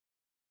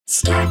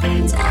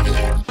Scarpins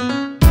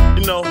Avenue.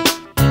 You know,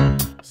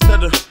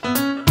 instead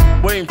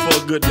of waiting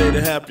for a good day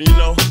to happen, you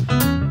know,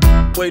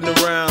 waiting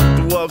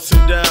around through ups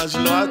and downs,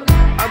 you know,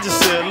 I just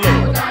said, look.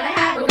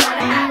 We're gonna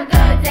have a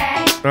good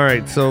day. All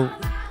right, so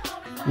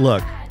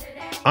look,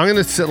 I'm going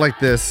to sit like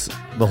this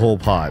the whole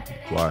pod.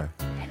 Why?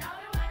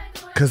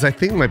 Because I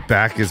think my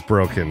back is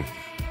broken.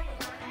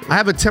 I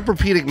have a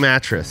Tempur-Pedic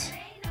mattress,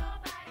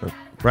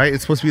 right?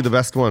 It's supposed to be the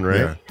best one, right?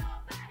 Yeah.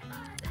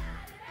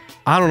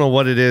 I don't know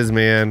what it is,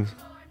 man.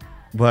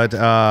 But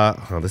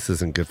this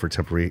isn't good for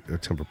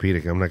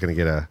Tempur-Pedic. I'm not going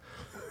to get a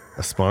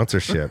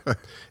sponsorship.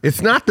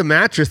 It's not the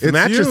mattress. The It's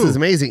mattress you. is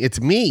amazing. It's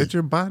me. It's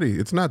your body.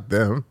 It's not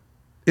them.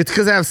 It's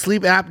because I have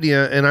sleep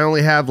apnea and I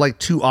only have like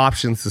 2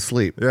 options to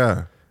sleep.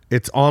 Yeah.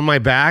 It's on my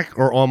back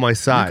or on my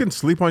side. You can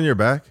sleep on your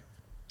back.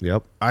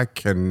 Yep. I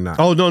cannot.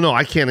 Oh, no,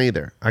 I can't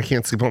either. I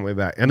can't sleep on my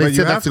back. And they But you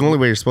said have that's the to. only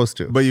way you're supposed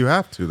to. But you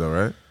have to, though,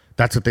 right?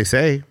 That's what they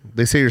say.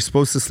 They say you're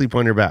supposed to sleep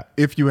on your back.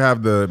 If you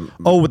have the...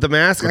 Oh, with the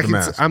mask? With the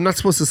mask. I'm not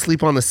supposed to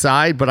sleep on the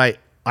side, but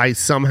I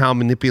somehow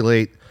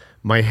manipulate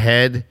my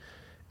head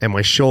and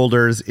my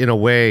shoulders in a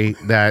way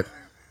that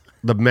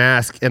the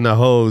mask and the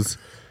hose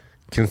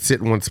can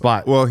sit in one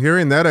spot. Well,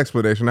 hearing that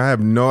explanation, I have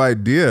no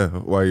idea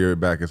why your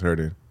back is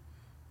hurting.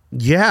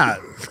 Yeah.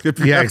 If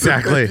you Yeah, have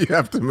exactly. You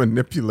have to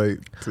manipulate.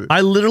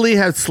 I literally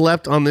have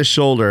slept on this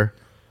shoulder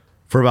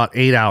for about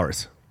 8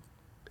 hours.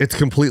 It's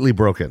completely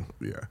broken.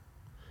 Yeah.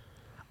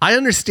 I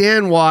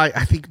understand why.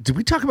 Did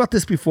we talk about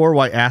this before?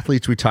 Why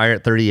athletes retire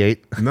at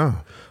 38 No.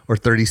 or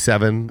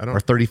 37 or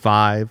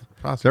 35?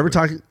 Possibly. Ever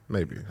talk?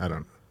 Maybe. I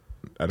don't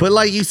But know.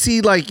 like you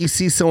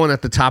see someone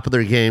at the top of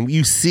their game.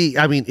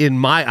 In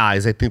my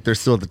eyes, I think they're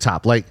still at the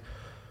top. Like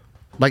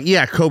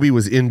yeah, Kobe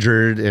was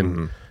injured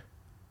and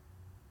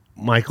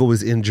Michael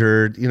was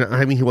injured. You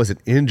know, he wasn't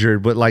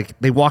injured, but like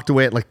they walked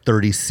away at like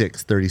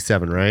 36,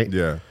 37, right?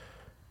 Yeah.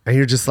 And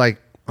you're just like,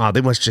 oh,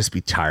 they must just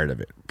be tired of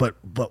it. But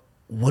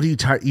what are you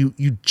tired? You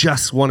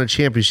just won a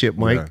championship,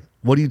 Mike. Yeah.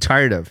 What are you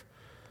tired of?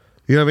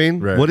 You know what I mean?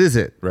 Right. What is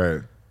it?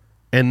 Right.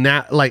 And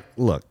that, like,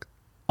 look,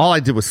 all I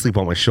did was sleep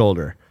on my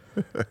shoulder.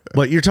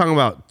 But you're talking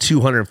about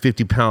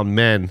 250-pound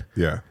men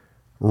Yeah.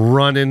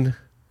 running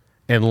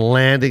and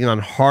landing on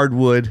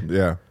hardwood.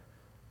 Yeah.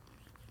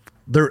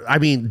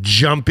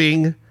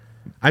 Jumping.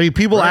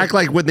 People act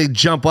like when they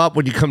jump up,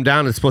 when you come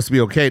down, it's supposed to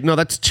be okay. No,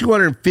 that's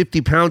 250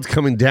 pounds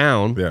coming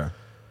down. Yeah.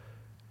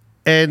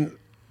 And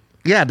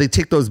yeah, they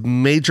take those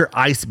major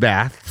ice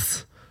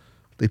baths.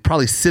 They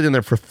probably sit in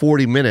there for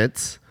 40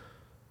 minutes.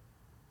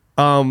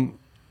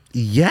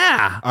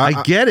 Yeah,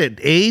 I get it.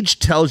 Age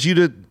tells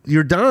you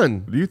you're done.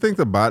 Do you think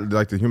the body,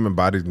 like the human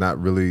body's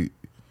not really...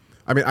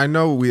 I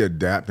know we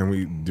adapt and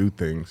we do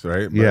things,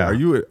 right? But Yeah.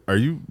 Are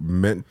you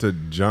meant to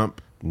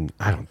jump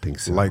I don't think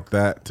so. like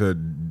that to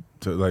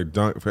like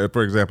dunk,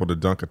 for example, to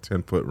dunk a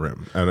 10-foot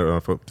rim?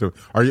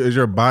 Is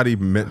your body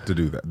meant to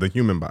do that? The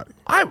human body?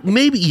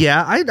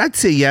 I'd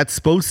say yeah, it's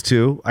supposed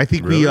to. I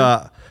think Really?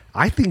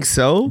 I think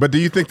so. But do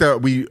you think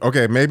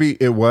that maybe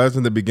it was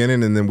in the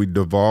beginning and then we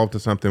devolved to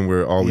something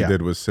where all we Yeah.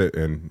 did was sit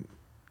and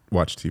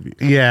watch TV?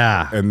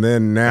 Yeah. And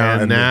then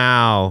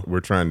now we're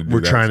trying to do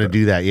we're that trying to stuff.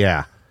 do that,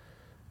 yeah.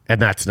 And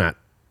that's not.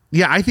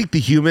 Yeah, I think the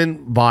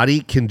human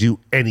body can do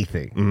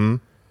anything. Mm-hmm.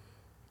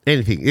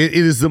 Anything. It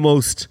is the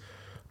most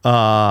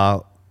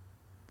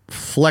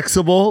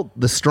flexible,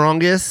 the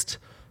strongest,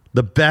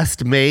 the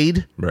best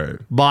made Right.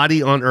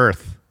 body on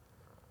earth.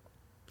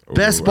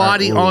 Best Ooh,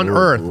 body on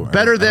earth. I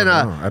Better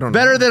don't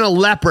know. than a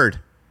leopard.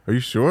 Are you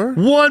sure?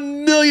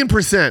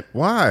 1,000,000%.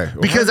 Why?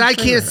 Because Why I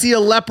do you say can't that? see a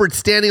leopard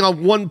standing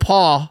on one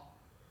paw,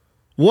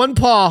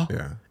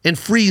 Yeah. and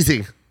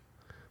freezing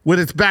with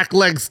its back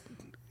legs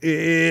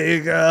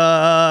in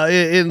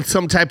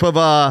some type of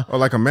Or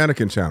like a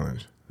mannequin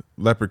challenge.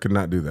 Leopard could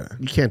not do that.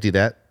 You can't do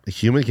that. A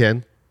human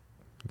can.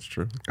 That's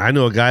true. I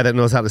know a guy that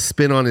knows how to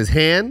spin on his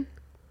hand,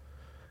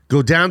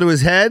 go down to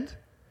his head,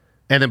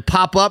 and then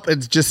pop up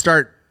and just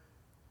start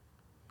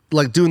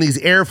like doing these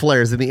air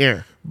flares in the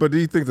air. But do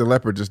you think the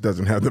leopard just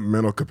doesn't have the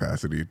mental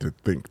capacity to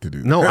think to do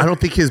that? No, I don't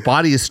think his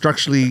body is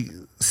structurally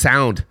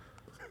sound.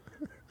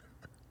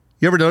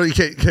 You ever know? You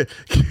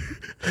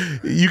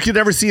can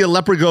never see a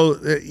leopard go.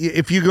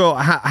 If you go,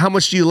 how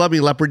much do you love me,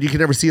 leopard? You can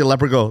never see a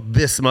leopard go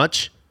this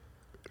much.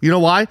 You know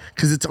why?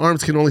 Because its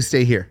arms can only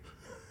stay here.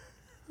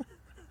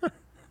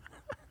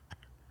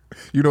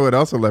 You know what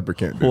else a leopard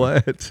can't do?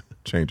 What?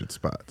 Change its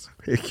spots.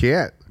 It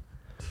can't.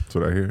 That's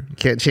what I hear.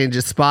 Can't change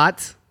its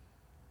spots.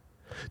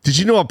 Did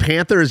you know a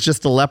panther is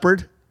just a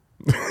leopard?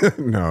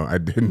 No, I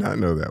did not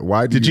know that.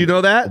 Why Did you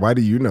know that? Why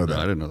do you know I that?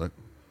 didn't know that.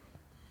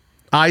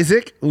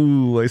 Isaac?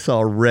 Ooh, I saw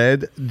a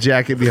red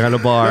jacket behind a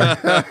bar.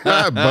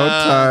 Bow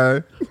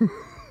tie.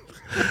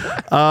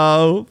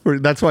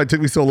 That's why it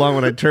took me so long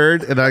when I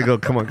turned. And I go,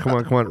 come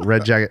on,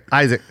 red jacket.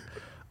 Isaac.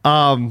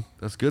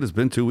 That's good. It's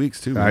been 2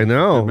 weeks too. Man. I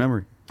know. Good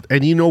memory.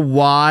 And you know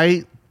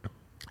why?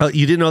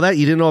 You didn't know that?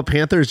 You didn't know a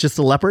panther is just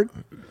a leopard?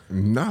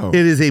 No. It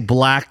is a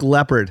black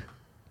leopard.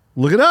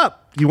 Look it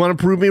up. You want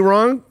to prove me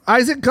wrong?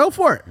 Isaac, go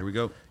for it. Here we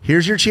go.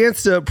 Here's your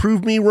chance to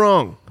prove me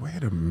wrong.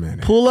 Wait a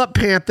minute. Pull up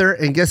panther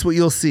and guess what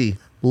you'll see?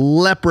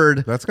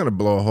 leopard. That's gonna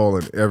blow a hole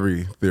in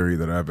every theory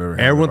that I've ever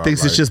had. Everyone about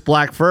thinks it's life. just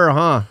black fur,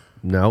 huh?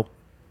 Nope.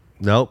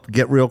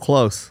 Get real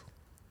close.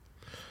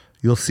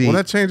 You'll see. Well,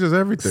 that changes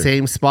everything.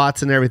 Same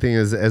spots and everything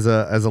as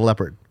a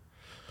leopard.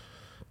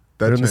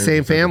 They're in the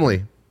same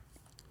family.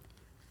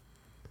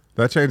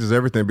 That changes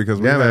everything because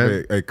we have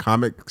a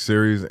comic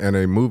series and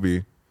a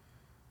movie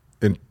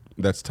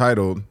that's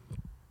titled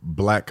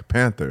Black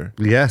Panther.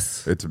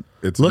 Yes. It's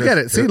look at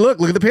it. See,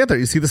 look at the panther.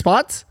 You see the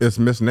spots? It's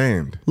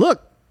misnamed.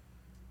 Look.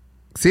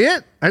 See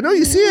it? I know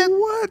you see it.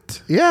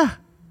 What? Yeah.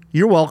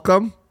 You're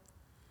welcome.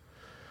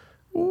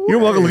 You're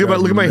welcome.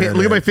 Look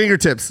at my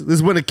fingertips. This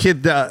is when a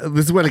kid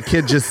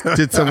just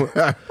did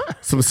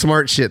some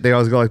smart shit. They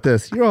always go like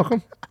this. You're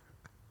welcome.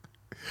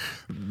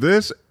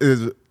 This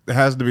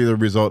has to be the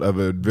result of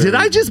a very... Did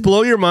I just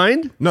blow your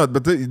mind? No,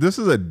 but this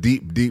is a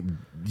deep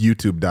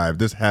YouTube dive.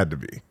 This had to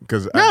be.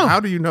 Because No. how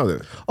do you know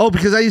this? Oh,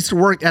 because I used to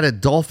work at a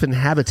dolphin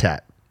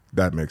habitat.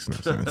 That makes no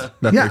sense.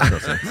 That Yeah. makes no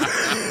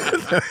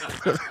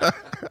sense.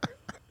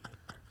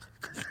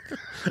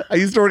 I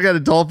used to work at a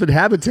dolphin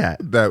habitat.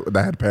 That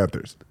had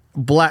panthers.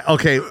 Black.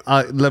 Okay,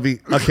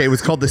 Okay, it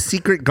was called the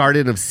Secret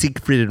Garden of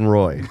Siegfried and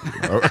Roy.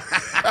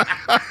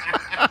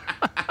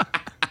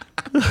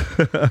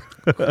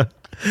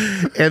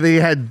 And they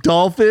had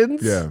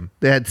dolphins. Yeah.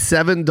 They had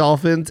 7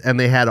 dolphins, and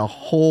they had a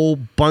whole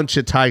bunch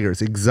of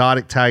tigers,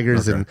 exotic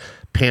tigers and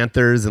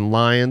panthers and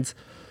lions.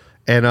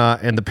 And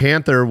the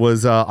panther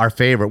was our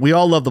favorite. We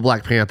all love the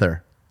Black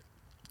Panther.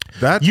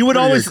 That's You would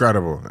pretty always-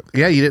 incredible.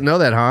 Yeah, you didn't know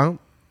that, huh?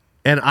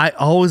 And I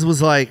always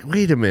was like,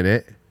 wait a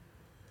minute.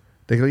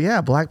 They go,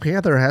 yeah, Black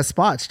Panther has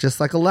spots just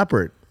like a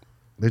leopard.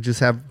 They just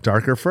have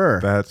darker fur.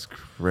 That's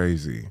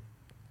crazy.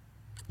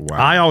 Wow.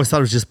 I always thought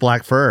it was just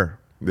black fur.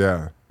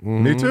 Yeah.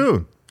 Me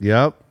too.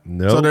 Yep.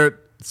 No. So they're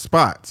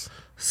spots.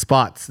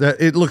 Spots.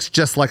 It looks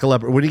just like a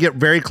leopard. When you get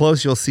very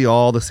close, you'll see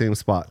all the same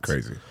spots.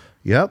 Crazy.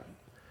 Yep.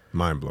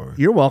 Mind blowing.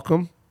 You're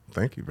welcome.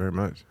 Thank you very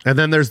much. And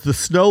then there's the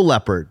snow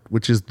leopard,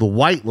 which is the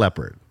white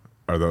leopard.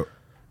 And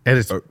And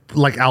it's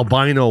like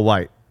albino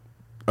white.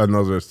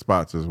 those are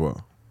spots as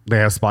well. They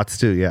have spots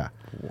too, yeah.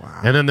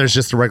 Wow. And then there's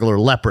just a regular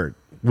leopard,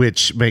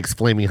 which makes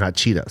flaming hot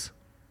Cheetos.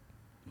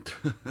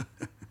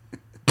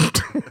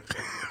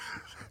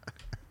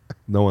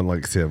 No one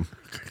likes him.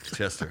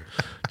 Chester.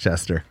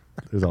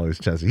 There's always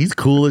Chester. He's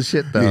cool as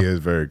shit, though. He is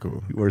very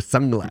cool. He wears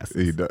sunglasses.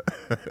 He does.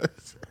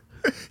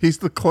 He's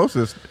the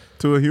closest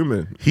to a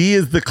human. He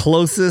is the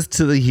closest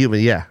to the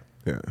human, yeah.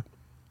 Yeah.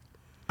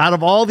 Out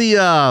of all the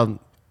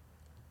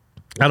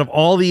what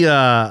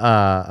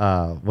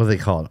are they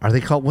called?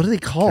 What are they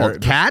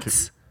called?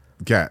 Cats?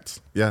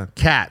 Cats. Yeah.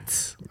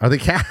 Cats. Are they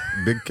cats?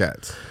 Big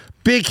cats.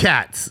 Big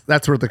cats.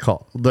 That's what they're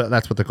called.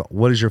 That's what they're called.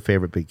 What is your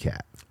favorite big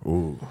cat?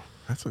 Ooh,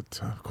 that's a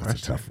tough question.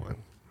 That's a tough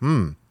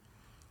one.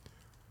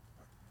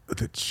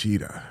 The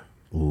cheetah.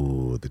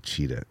 Ooh, the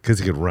cheetah. Because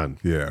it can run.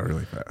 Yeah,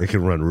 really fast. It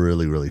can run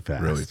really, really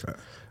fast. Really fast.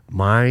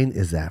 Mine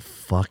is that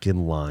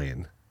fucking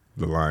lion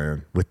The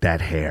lion. with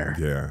that hair.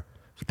 Yeah.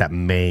 With that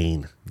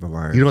mane. The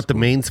lion. You know what the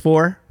mane's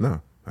for?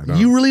 No, I don't.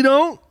 You really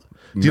don't?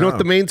 Do you know No. what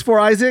the mane's for,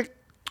 Isaac?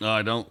 No,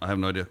 I don't. I have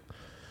no idea.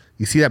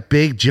 You see that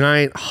big,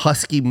 giant,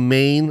 husky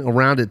mane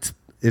around it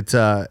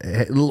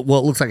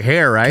looks like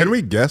hair, right? Can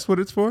we guess what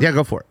it's for? Yeah,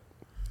 go for it.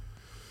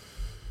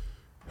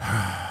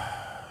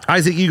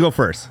 Isaac, you go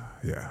first.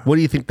 Yeah. What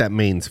do you think that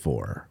mane's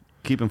for?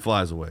 Keeping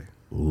flies away.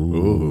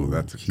 Ooh,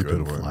 that's a Keeping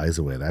good one. flies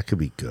away. That could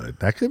be good.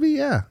 That could be,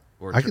 yeah.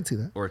 I could see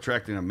that. Or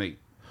attracting a mate.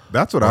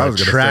 That's what I was going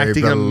to say.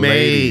 Attracting The a mate.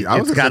 lady. I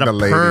was It's gonna got say a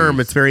the perm. ladies.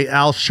 It's very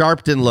Al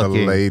Sharpton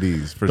looking. The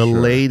ladies, for the sure.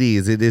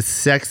 ladies. It is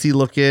sexy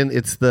looking.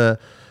 It's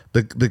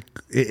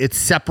it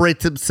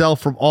separates itself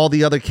from all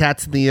the other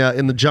cats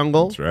in the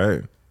jungle. That's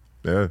right.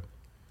 Yeah.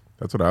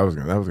 That's what I was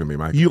going to. That was going to be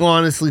my. You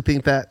honestly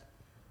think that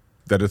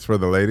That it's for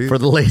the ladies? for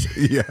the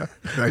ladies? Yeah.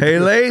 I Hey,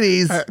 do.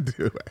 ladies. I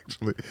do,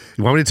 actually.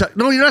 You want me to tell?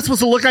 No, you're not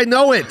supposed to look. I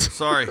know it.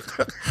 Sorry.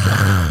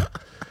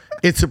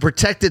 It's to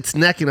protect its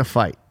neck in a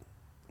fight.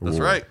 That's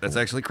right. That's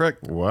actually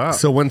correct. Wow.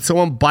 So when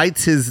someone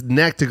bites his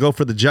neck to go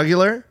for the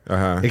jugular,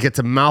 it gets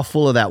a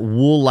mouthful of that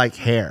wool-like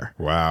hair.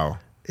 Wow.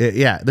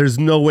 Yeah, there's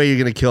no way you're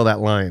going to kill that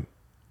lion.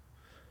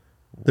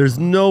 There's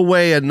no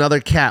way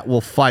another cat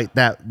will fight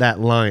that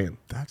lion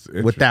That's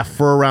with that interesting.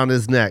 fur around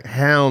his neck.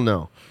 Hell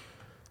no.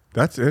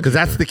 That's interesting. Because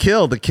that's the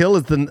kill. The kill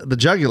is the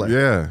jugular.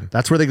 Yeah.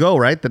 That's where they go,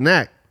 right? The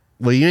neck.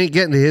 Well, you ain't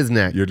getting to his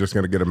neck. You're just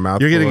going to get a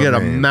mouthful. You're going to get a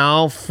of mane.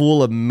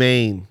 mouthful of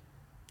mane.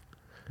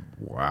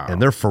 Wow.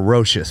 And they're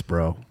ferocious,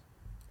 bro.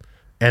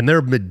 And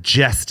they're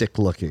majestic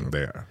looking.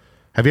 They are.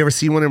 Have you ever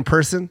seen one in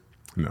person?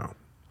 No.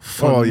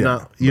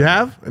 You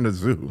have? In a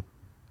zoo.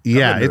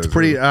 Yeah, I've been to it's the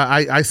pretty. zoo.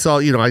 I saw,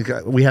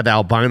 we had the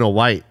albino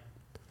white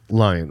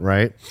lion,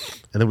 right?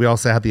 And then we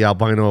also had the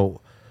albino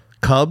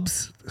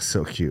cubs.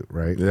 So cute,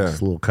 right? Yeah.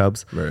 Just little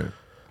cubs. Right.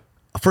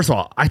 First of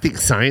all, I think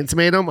science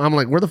made them. I'm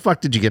like, where the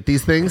fuck did you get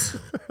these things?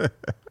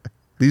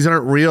 These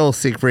aren't real,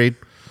 Siegfried.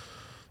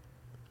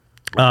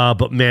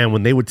 But man,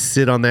 when they would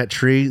sit on that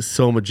tree,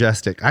 so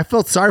majestic. I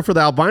felt sorry for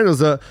the albinos.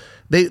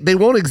 They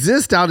won't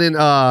exist out in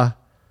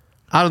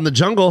the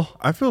jungle.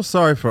 I feel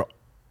sorry for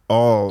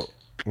all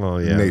Oh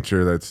yeah,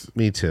 nature that's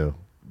me too.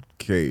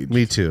 caged.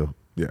 Me too.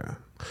 Yeah.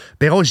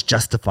 They always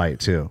justify it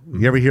too.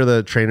 You ever hear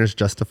the trainers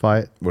justify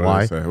it? What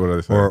Why? do they say? What do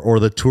they say? Or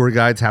the tour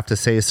guides have to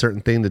say a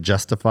certain thing to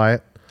justify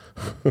it.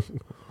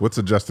 What's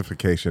the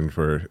justification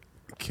for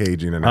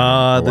caging an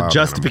animal? The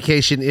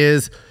justification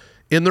is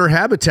in their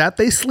habitat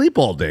they sleep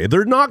all day.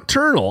 They're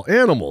nocturnal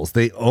animals.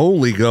 They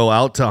only go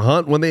out to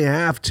hunt when they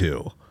have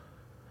to.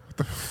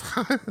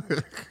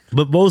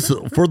 But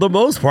for the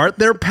most part,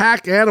 they're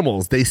pack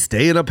animals. They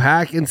stay in a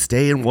pack and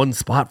stay in one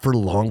spot for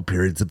long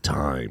periods of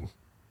time.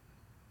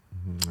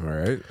 All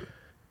right.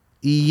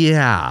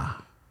 Yeah.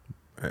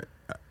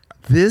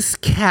 This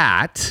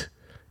cat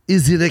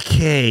is in a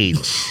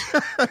cage.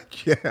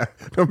 Yeah.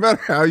 No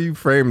matter how you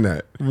frame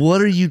that.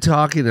 What are you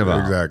talking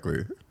about?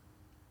 Exactly.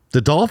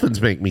 The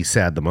Dolphins make me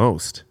sad the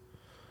most.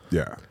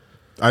 Yeah.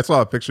 I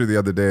saw a picture the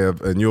other day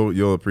of, and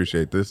you'll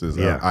appreciate this, is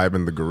Yeah.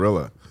 Ivan the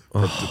gorilla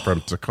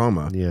from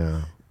Tacoma.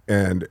 Yeah.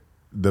 And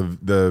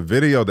the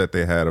video that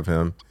they had of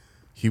him,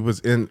 he was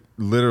in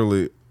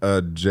literally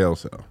a jail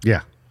cell.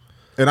 Yeah.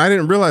 And I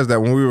didn't realize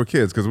that when we were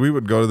kids, because we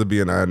would go to the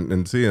BNI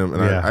and see him,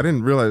 and Yeah. I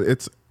didn't realize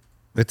it's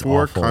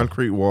four awful.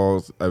 concrete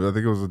walls. I think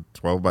it was a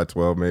 12 by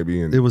 12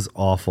 maybe, and It was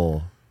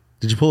awful.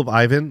 Did you pull up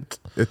Ivan?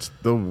 it's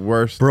the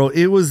worst. Bro,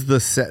 it was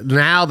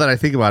now that I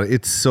think about it,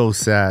 it's so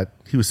sad.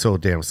 He was so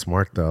damn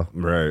smart though.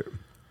 Right.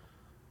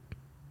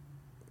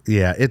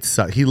 Yeah, it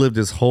sucked. He lived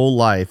his whole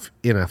life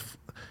in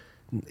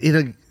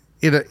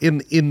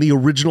the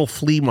original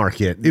flea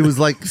market. It was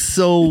like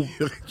so.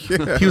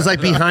 Yeah. He was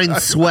like behind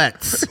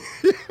sweats.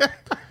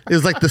 It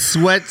was like the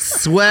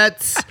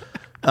sweats,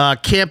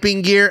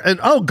 camping gear, and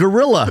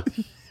gorilla,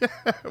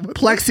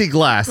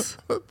 plexiglass.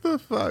 What the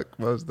fuck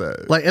was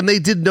that? Like, and they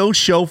did no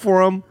show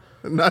for him.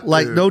 Nothing.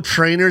 Like, no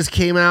trainers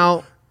came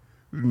out.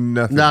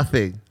 Nothing.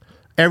 Nothing.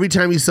 Every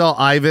time you saw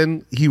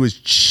Ivan, he was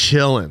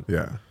chilling.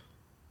 Yeah.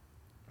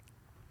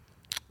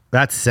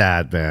 That's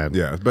sad, man.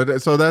 Yeah.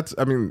 But so that's,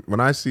 I mean, when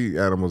I see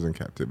animals in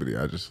captivity,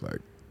 I just like,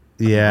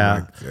 Yeah. I'm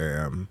like,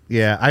 damn.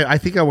 Yeah. I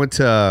think I went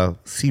to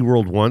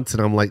SeaWorld once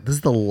and I'm like, this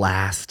is the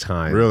last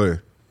time. Really?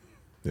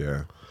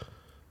 Yeah.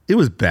 It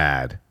was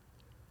bad.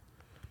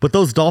 But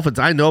those dolphins,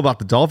 I know about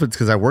the dolphins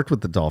because I worked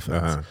with the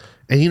dolphins. Uh-huh.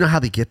 And you know how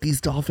they get these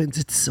dolphins?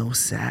 It's so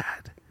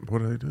sad. What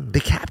do they do? They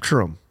capture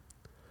them.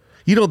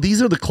 You know,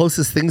 these are the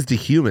closest things to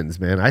humans,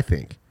 man, I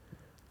think.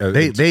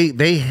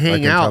 They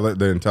hang out.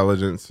 The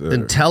intelligence.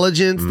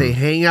 Intelligence. They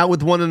hang out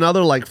with one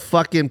another like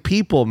fucking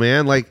people,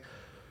 man. Like,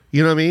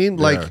 you know what I mean?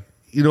 Yeah. Like,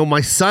 you know,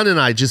 my son and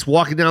I just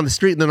walking down the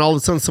street and then all of a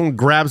sudden someone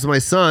grabs my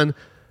son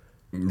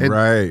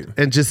Right.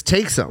 and just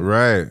takes him.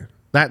 Right.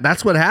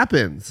 That's what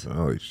happens.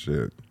 Holy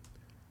shit.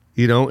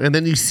 You know, and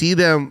then you see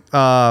them,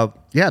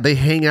 they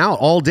hang out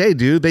all day,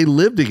 dude. They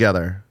live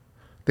together.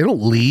 They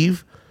don't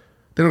leave.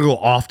 They don't go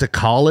off to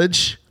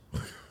college.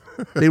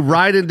 They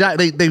ride and die.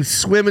 They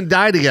swim and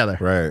die together.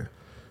 Right.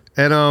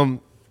 And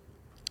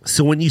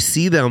so when you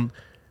see them,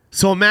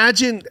 so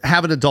imagine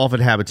having a dolphin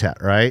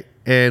habitat, right?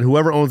 And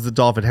whoever owns the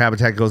dolphin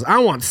habitat goes, I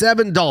want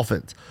 7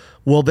 dolphins.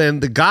 Well, then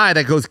the guy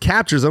that goes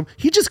captures them,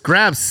 he just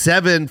grabs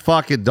 7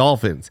 fucking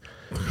dolphins.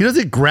 He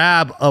doesn't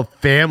grab a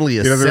family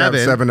of He doesn't 7.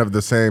 have 7 of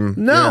the same.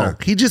 No, Yeah.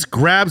 he just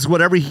grabs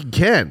whatever he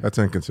can. That's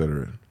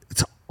inconsiderate.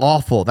 It's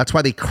awful. That's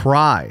why they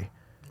cry.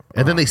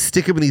 And then they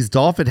stick them in these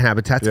dolphin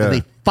habitats Yeah. and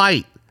they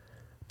fight.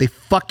 They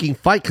fucking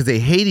fight because they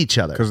hate each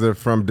other. Because they're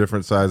from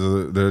different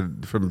sizes. They're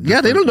from. Yeah,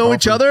 they don't know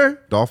each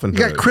other. Dolphin. You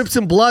got hoods. Crips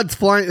and Bloods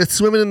flying,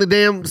 swimming in the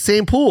damn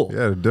same pool.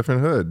 Yeah, the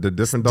different hood. The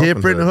different dolphin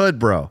Different hood,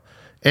 bro.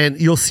 And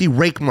you'll see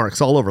rake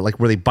marks all over, like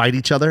where they bite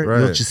each other.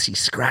 Right. You'll just see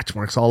scratch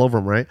marks all over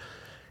them, right?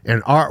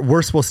 And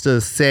we're supposed to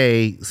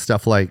say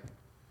stuff like,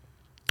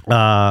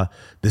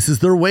 "This is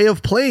their way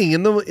of playing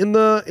in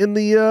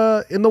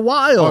the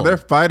wild." Oh, they're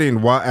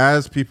fighting while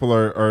as people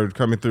are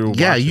coming through.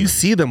 Yeah, watching. you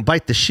see them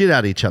bite the shit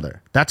out of each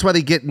other. That's why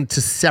they get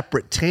into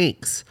separate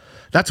tanks.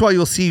 That's why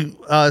you'll see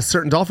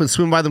certain dolphins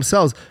swim by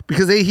themselves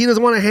because he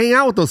doesn't want to hang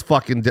out with those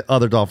fucking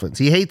other dolphins.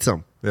 He hates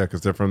them. Yeah,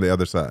 because they're from the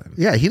other side.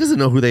 Yeah, he doesn't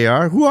know who they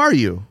are. Who are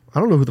you? I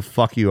don't know who the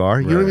fuck you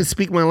are. You don't Right. even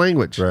speak my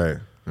language. Right.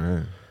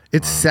 Right.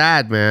 It's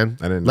sad, man.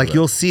 I didn't know like that.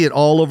 you'll see it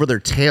all over their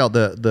tail,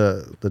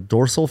 the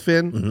dorsal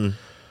fin. Mm-hmm.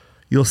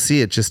 You'll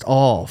see it just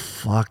all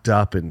fucked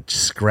up and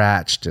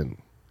scratched, and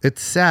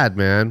it's sad,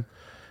 man.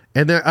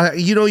 And then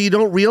you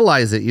don't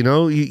realize it.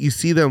 You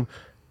see them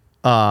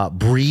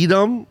breed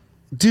them,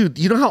 dude.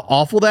 You know how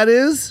awful that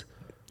is.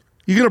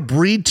 You're gonna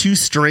breed 2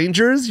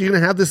 strangers. You're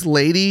gonna have this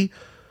lady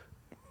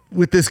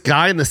with this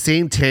guy in the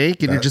same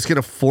tank, and you're just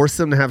gonna force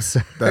them to have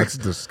sex. That's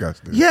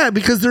disgusting. Yeah,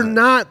 because they're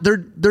not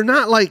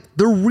like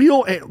they're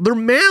real. They're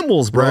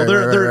mammals, bro. Right,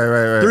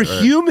 they're right.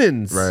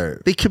 humans. Right.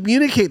 They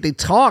communicate. They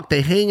talk. They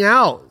hang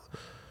out.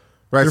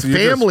 Right. They're So you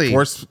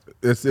just family.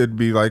 it'd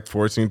be like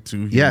forcing 2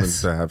 humans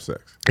Yes. to have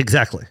sex.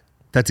 Exactly.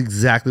 That's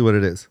exactly what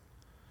it is.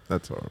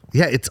 That's horrible.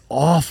 Yeah, it's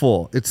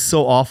awful. It's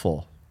so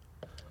awful.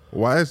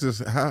 Why is this?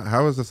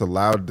 How is this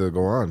allowed to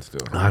go on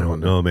still? I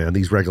don't know, man.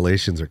 These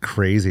regulations are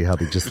crazy. How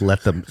they just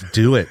let them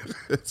do it.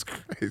 It's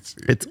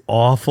crazy. It's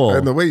awful.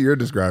 And the way you're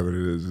describing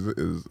it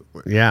is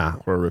yeah,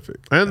 horrific.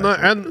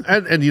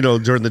 And you know,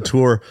 during the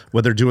tour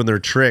when they're doing their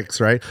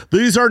tricks, right?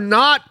 These are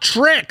not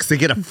tricks. They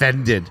get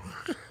offended.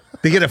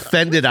 They get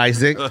offended,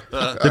 Isaac.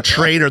 The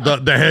trainer,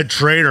 the head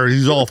trainer,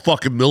 he's all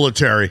fucking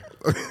military.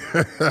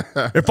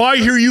 If I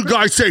hear you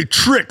guys say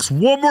tricks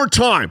one more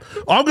time,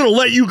 I'm going to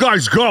let you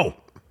guys go.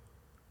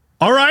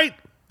 All right?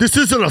 This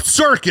isn't a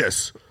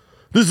circus.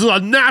 This is a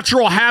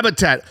natural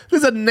habitat.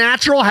 This is a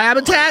natural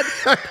habitat?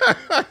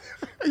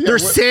 Their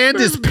sand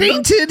is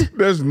painted?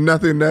 There's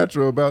nothing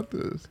natural about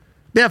this.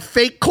 They have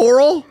fake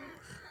coral?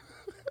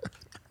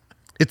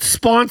 It's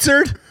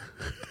sponsored?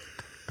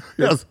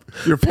 Yes.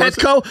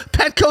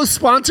 Petco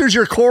sponsors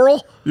your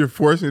coral? You're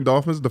forcing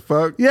dolphins to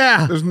fuck?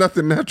 Yeah. There's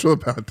nothing natural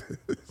about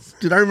this.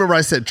 Dude, I remember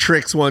I said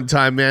tricks one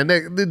time, man.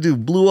 The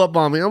dude blew up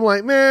on me. I'm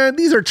like, man,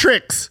 these are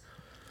tricks.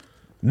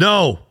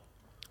 No.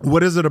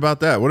 What is it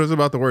about that? What is it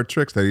about the word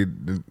tricks that he...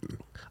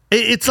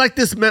 It's like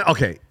this, man.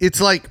 Okay.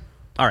 It's like,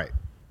 all right.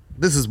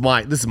 This is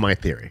my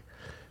theory.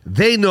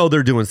 They know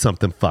they're doing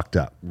something fucked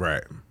up.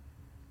 Right.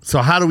 So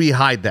how do we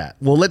hide that?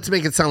 Well, let's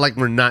make it sound like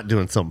we're not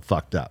doing something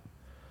fucked up.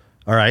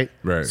 All right?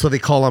 Right. So they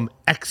call them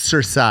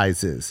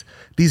exercises.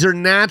 These are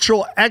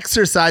natural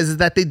exercises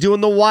that they do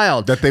in the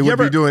wild. That they would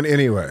be doing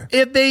anyway.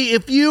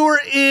 If you were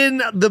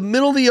in the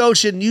middle of the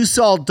ocean, you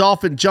saw a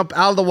dolphin jump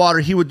out of the water,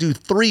 he would do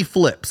 3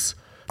 flips.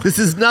 This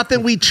is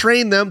nothing we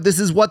train them. This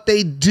is what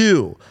they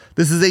do.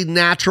 This is a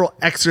natural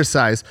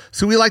exercise.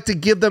 So we like to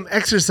give them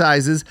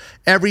exercises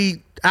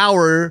every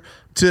hour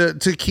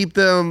to keep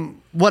them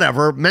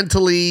whatever,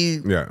 mentally,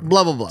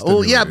 blah, blah, blah.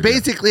 Well, yeah,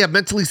 basically,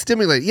 mentally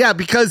stimulated. Yeah,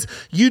 because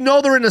you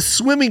know they're in a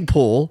swimming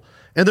pool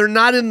and they're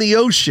not in the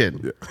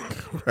ocean. Yeah.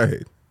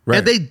 Right.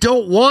 And they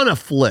don't want to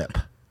flip.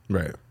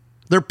 Right.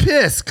 They're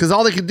pissed because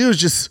all they can do is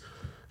just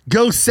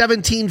go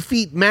 17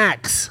 feet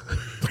max.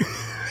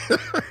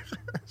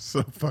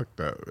 So fucked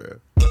up,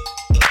 man.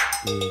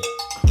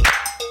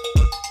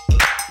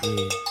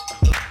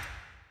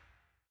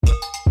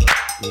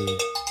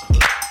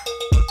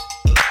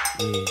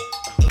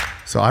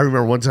 So I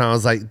remember one time I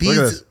was like, Look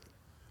at this.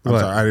 I'm What?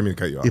 sorry, I didn't mean to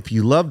cut you off. If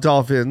you love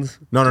dolphins,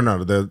 No.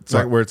 The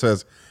second where it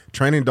says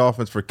training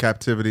dolphins for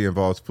captivity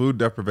involves food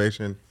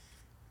deprivation,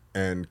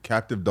 and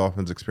captive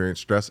dolphins experience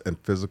stress and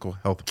physical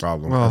health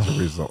problems as a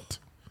result.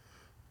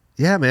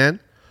 yeah, man.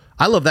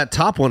 I love that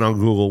top one on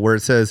Google where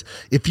it says,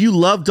 if you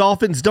love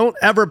dolphins, don't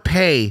ever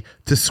pay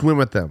to swim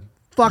with them.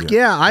 Fuck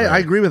yeah, I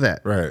agree with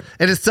that. Right.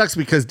 And it sucks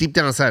because deep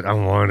down inside, I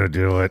want to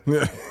do it.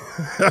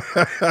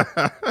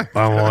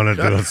 I want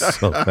to do it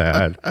so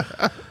bad.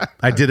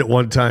 I did it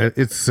one time.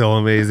 It's so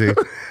amazing.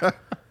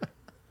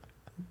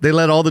 They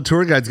let all the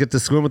tour guides get to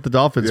swim with the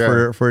dolphins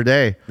for a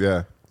day.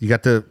 Yeah. You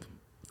got to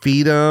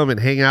feed them and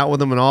hang out with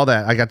them and all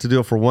that. I got to do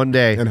it for one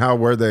day. And how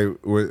were they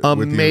with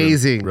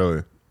Amazing. you?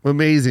 Really?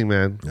 Amazing,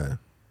 man. Yeah.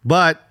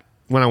 But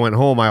when I went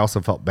home, I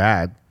also felt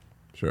bad.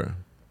 Sure.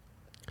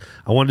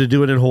 I wanted to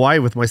do it in Hawaii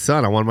with my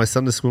son. I wanted my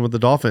son to swim with the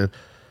dolphin.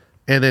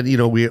 And then,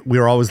 we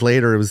were always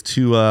later. It was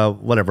too,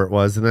 whatever it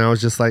was. And then I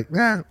was just like,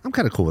 I'm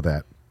kind of cool with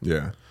that.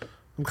 Yeah.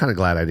 I'm kind of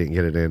glad I didn't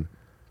get it in.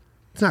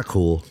 It's not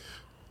cool.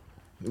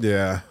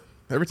 Yeah.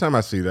 Every time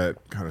I see that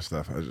kind of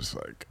stuff, I just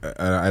like,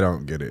 I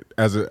don't get it.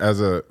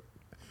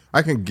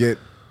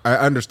 I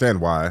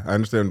understand why. I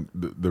understand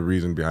the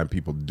reason behind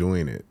people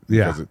doing it.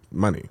 Because it's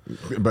money.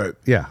 But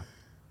yeah.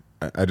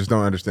 I just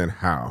don't understand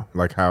how.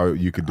 Like how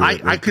you could do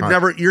it. I could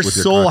never, your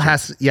soul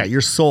has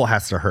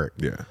to hurt.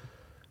 Yeah.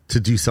 To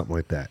do something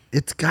like that.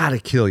 It's got to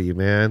kill you,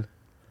 man.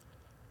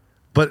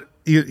 But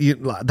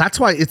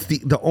that's why it's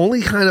the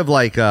only kind of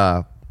like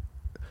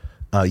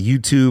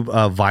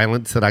YouTube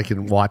violence that I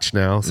can watch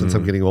now since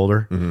I'm getting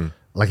older. Mm-hmm.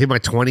 Like in my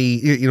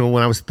 20,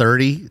 when I was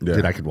 30,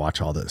 dude, I could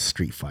watch all the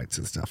street fights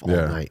and stuff all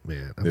night,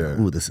 man. I'm like,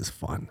 ooh, this is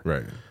fun.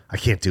 Right. I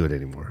can't do it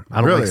anymore. I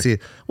don't like see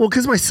it. Well,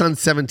 because my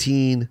son's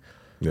 17.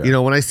 Yeah.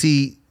 When I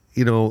see,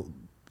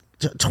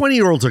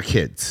 20-year-olds are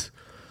kids.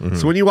 Mm-hmm.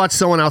 So when you watch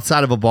someone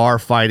outside of a bar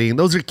fighting,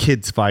 those are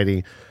kids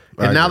fighting.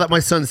 And now that my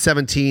son's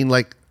 17,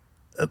 like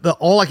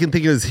all I can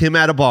think of is him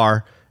at a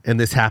bar and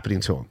this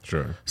happening to him.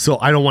 Sure. So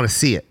I don't want to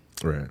see it.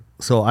 Right.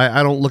 So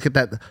I don't look at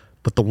that.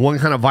 But the one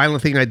kind of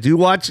violent thing I do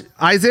watch,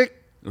 Isaac.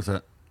 What's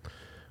that?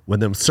 When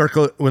those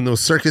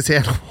circus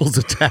animals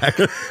attack.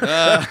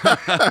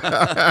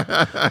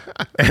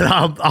 And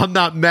I'm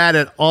not mad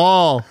at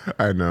all.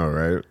 I know,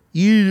 right?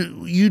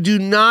 You do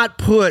not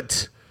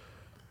put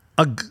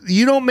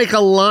you don't make a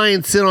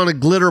lion sit on a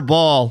glitter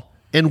ball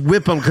and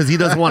whip him because he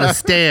doesn't want to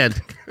stand.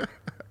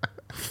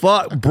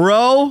 Fuck,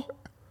 bro.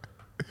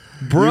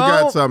 You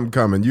got something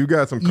coming. You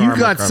got some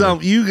karma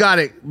coming. You got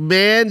it,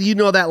 man. You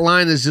know that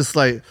line is just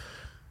like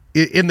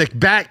in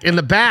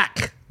the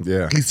back.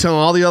 Yeah. He's telling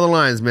all the other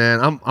lines,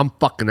 man. I'm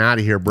fucking out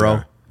of here,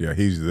 bro. Yeah,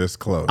 he's this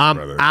close, I'm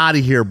brother. out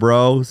of here,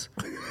 bros.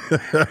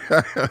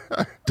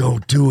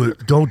 Don't do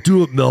it. Don't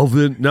do it,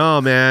 Melvin. No,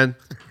 man.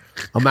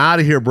 I'm out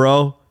of here,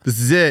 bro. This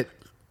is it.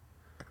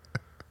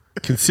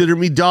 Consider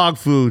me dog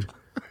food.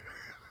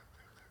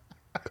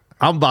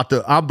 I'm about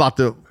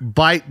to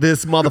bite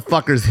this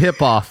motherfucker's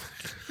hip off.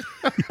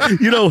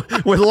 You know,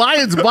 when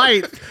lions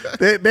bite,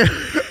 you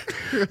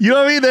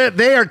know what I mean?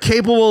 They are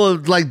capable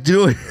of like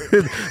doing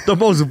the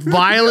most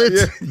violent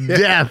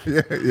death.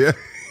 Yeah.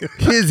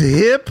 His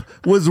hip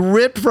was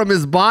ripped from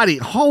his body.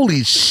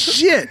 Holy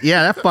shit.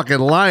 Yeah, that fucking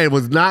lion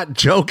was not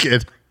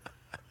joking.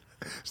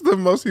 It's the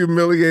most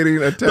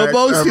humiliating attack The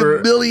most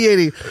ever.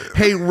 humiliating.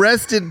 Hey,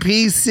 rest in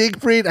peace,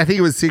 Siegfried. I think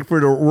it was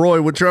Siegfried or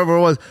Roy, whichever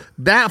it was.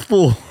 That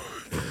fool,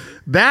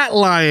 that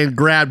lion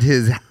grabbed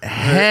his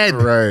head.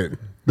 Right.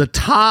 The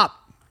top.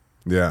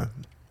 Yeah.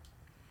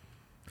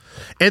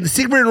 And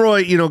Siegfried and Roy,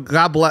 you know,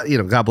 God bless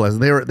them.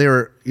 They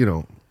were, you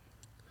know,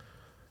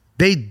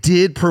 they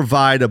did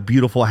provide a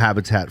beautiful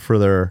habitat for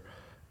their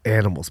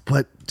animals.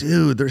 But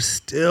dude, they're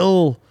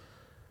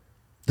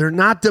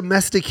not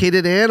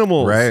domesticated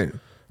animals. Right.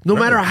 No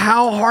matter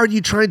how hard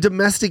you try and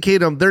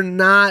domesticate them,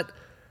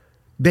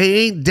 they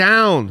ain't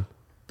down.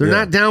 They're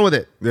not down with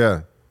it.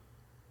 Yeah.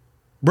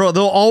 Bro,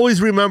 they'll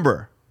always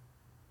remember.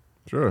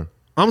 Sure.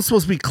 I'm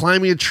supposed to be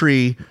climbing a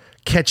tree,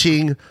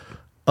 catching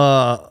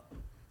an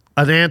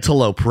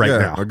antelope right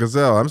now. A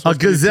gazelle. A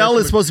gazelle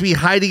is supposed to be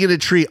hiding in a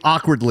tree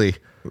awkwardly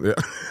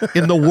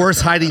in the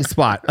worst hiding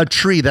spot, a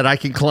tree that I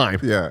can climb.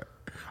 Yeah.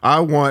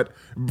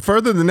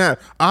 Further than that,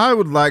 I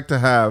would like to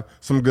have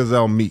some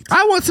gazelle meat.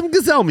 I want some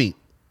gazelle meat.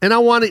 And I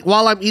want it,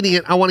 while I'm eating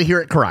it, I want to hear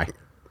it cry.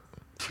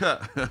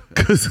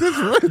 Because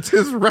It's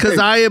his right.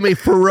 I am a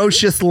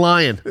ferocious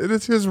lion. It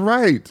is his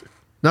right.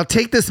 Now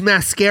take this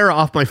mascara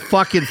off my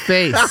fucking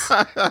face.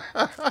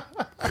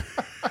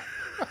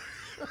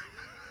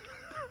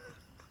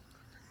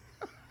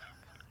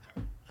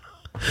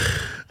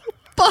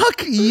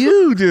 Fuck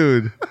you,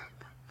 dude.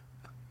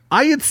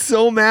 I get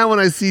so mad when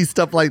I see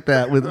stuff like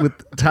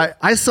that.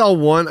 I saw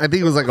one, I think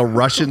it was like a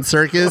Russian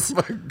circus.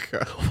 Oh my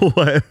God.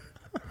 What?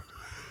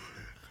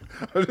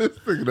 I'm just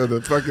thinking of the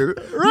fucking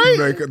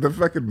Right? the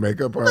fucking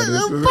makeup artist.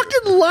 The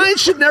fucking lion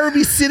should never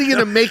be sitting in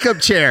a makeup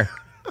chair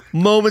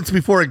moments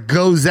before it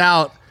goes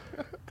out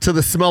to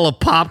the smell of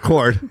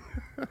popcorn.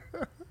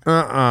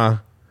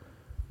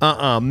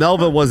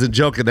 Melvin wasn't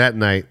joking that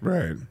night.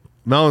 Right.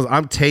 Melvin,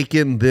 I'm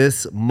taking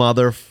this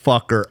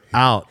motherfucker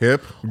out.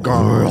 Hip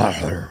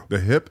gone. The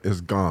hip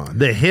is gone.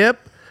 The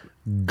hip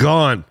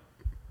gone.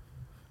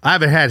 I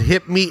haven't had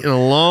hip meat in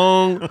a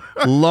long,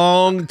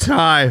 long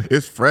time.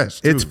 It's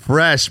fresh, too. It's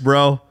fresh,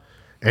 bro.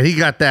 And he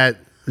got that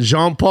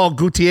Jean-Paul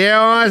Gaultier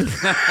on.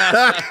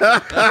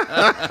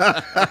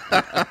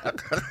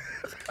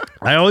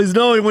 I always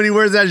know him when he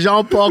wears that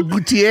Jean-Paul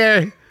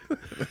Gaultier.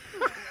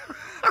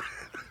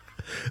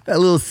 That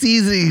little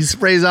seasoning he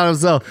sprays on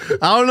himself.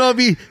 I don't know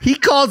if he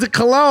calls it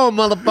cologne,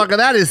 motherfucker.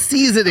 That is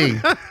seasoning.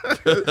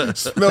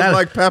 Smells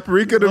like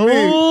paprika to me.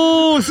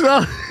 Oh,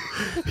 so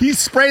he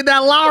sprayed that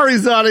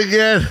Lowry's on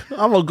again.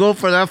 I'm gonna go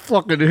for that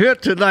fucking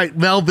hit tonight,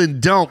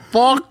 Melvin. Don't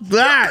fuck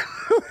that.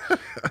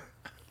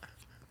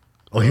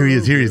 Oh, here he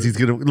is. He's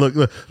gonna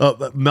look.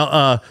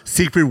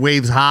 Siegfried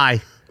waves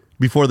high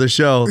before the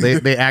show.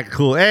 They act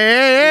cool.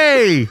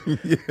 Hey,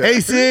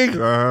 hey, Sig.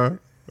 Uh-huh.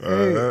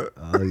 Oh,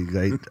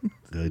 you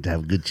going to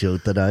have a good show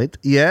tonight?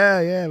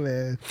 Yeah,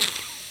 man.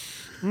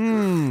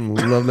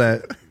 Love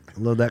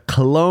that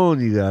cologne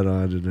you got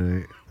on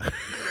tonight.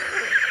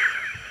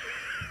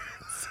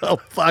 So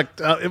fucked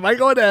up. Am I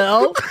going to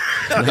hell?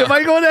 Am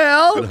I going to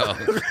hell?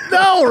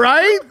 No,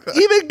 right?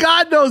 Even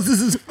God knows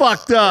this is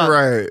fucked up.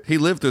 Right. He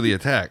lived through the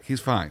attack. He's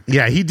fine.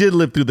 Yeah, he did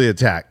live through the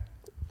attack.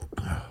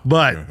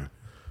 But,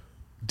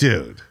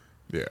 dude,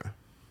 Yeah.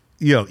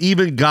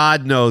 even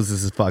God knows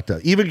this is fucked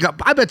up. Even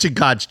God, I bet you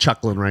God's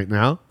chuckling right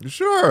now.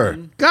 Sure.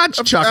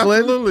 God's chuckling.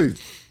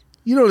 Absolutely.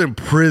 You don't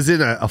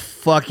imprison a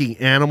fucking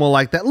animal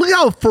like that. Look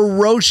how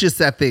ferocious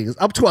that thing is.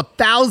 Up to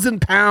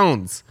 1,000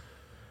 pounds.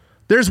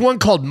 There's one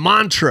called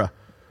Mantra.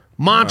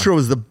 Mantra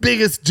was the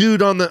biggest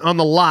dude on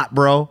the lot,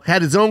 bro.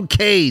 Had his own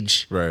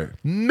cage. Right.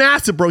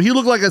 Massive, bro. He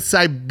looked like a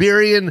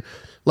Siberian,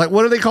 like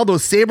what are they called?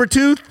 Those saber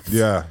tooths?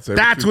 Yeah.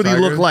 That's what he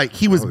looked like.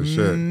 He was Holy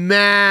shit.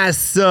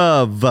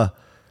 massive.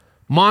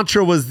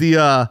 Mantra was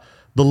the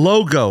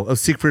logo of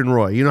Siegfried and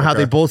Roy. You know how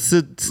they both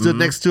stood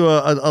next to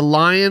a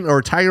lion or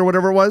a tiger,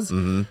 whatever it was?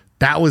 Mm-hmm.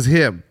 That was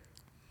him.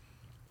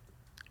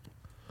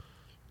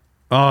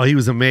 Oh, he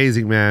was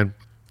amazing, man.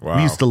 Wow.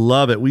 We used to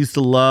love it. We used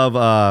to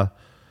love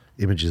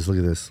images. Look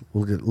at this.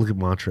 Look at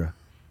Mantra.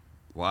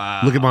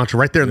 Wow. Look at Mantra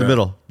right there in the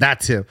middle.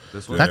 That's him.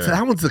 This one?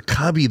 That one's the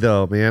cubby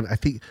though, man. I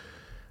think.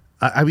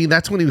 I mean,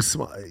 that's when he was.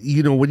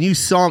 When you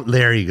saw him,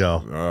 there you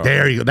go.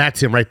 There you go.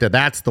 That's him right there.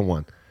 That's the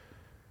one.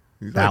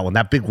 That one.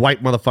 That big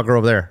white motherfucker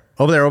over there.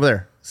 Over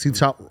there. See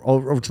top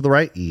over to the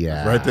right?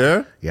 Yeah. Right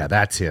there? Yeah,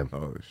 that's him.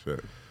 Holy shit.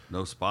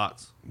 No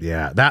spots.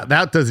 Yeah.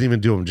 That doesn't even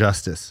do him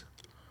justice.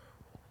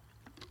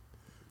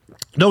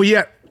 No, he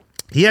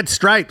had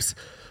stripes.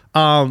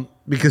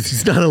 Because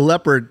he's not a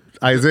leopard,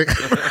 Isaac.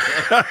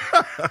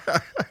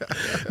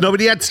 No,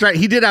 but he had stripes.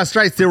 He did have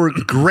stripes. They were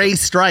gray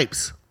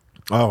stripes.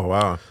 Oh,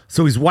 wow.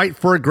 So he's white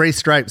fur, gray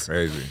stripes.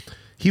 Crazy.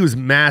 He was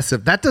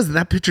massive.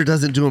 That picture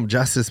doesn't do him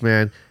justice,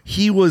 man.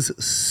 He was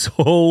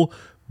so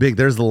big.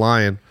 There's the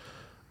lion.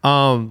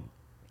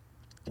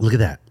 Look at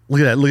that. Look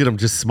at that. Look at him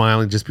just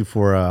smiling just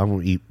before I'm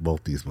going to eat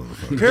both these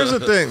motherfuckers.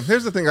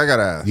 Here's the thing I got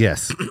to ask.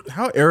 Yes.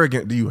 How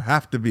arrogant do you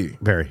have to be?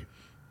 Very.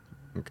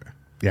 Okay.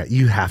 Yeah,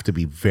 you have to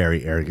be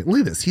very arrogant.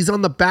 Look at this. He's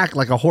on the back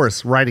like a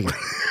horse riding it.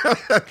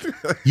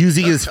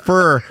 Using his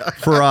fur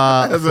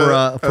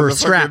for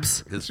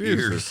straps. His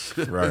Jesus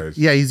ears. Christ.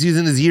 Yeah, he's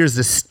using his ears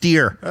to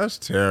steer. That's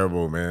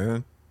terrible,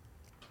 man.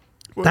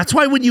 That's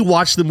why when you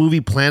watch the movie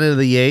Planet of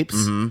the Apes,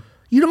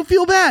 you don't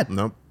feel bad.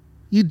 Nope.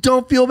 You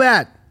don't feel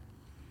bad.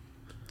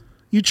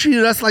 You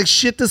treated us like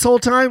shit this whole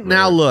time.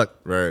 Now look.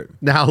 Right.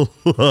 Now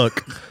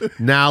look.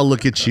 Now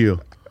look at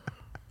you.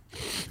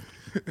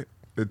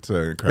 It's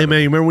incredible. Hey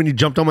man, you remember when you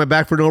jumped on my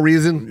back for no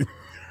reason?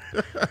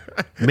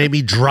 Made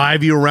me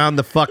drive you around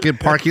the fucking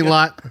parking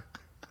lot?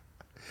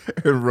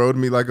 It rode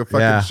me like a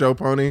fucking show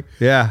pony.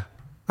 Yeah.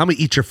 I'm gonna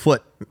eat your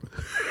foot.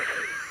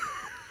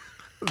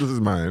 This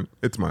is mine.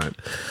 It's mine.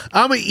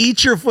 I'm gonna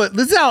eat your foot.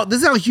 This is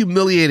how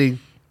humiliating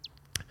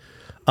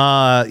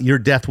your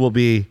death will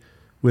be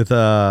with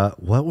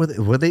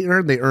what they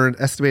earned? They earned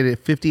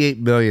estimated $58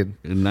 million.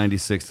 In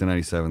 96 to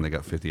 97, they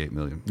got 58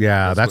 million.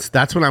 Yeah,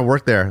 that's when I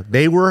worked there.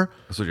 They were,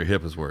 That's what your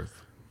hip is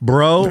worth.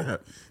 bro,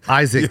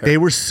 Isaac, they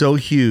were so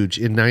huge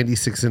in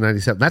 96 and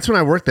 97. That's when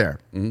I worked there.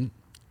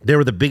 They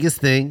were the biggest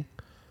thing.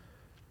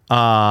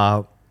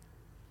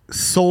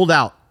 Sold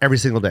out every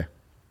single day.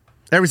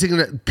 Every single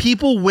day.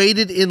 People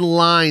waited in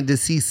line to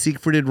see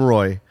Siegfried and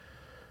Roy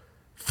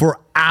for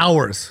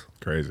hours.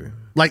 Crazy.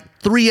 Like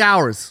 3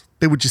 hours.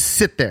 They would just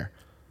sit there.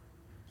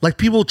 Like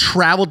people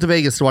traveled to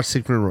Vegas to watch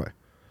Siegfried and Roy.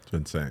 It's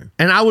insane.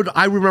 And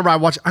I remember I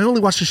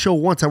only watched the show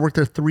once. I worked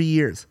there 3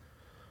 years.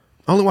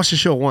 I only watched the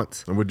show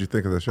once. And what did you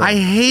think of the show? I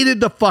hated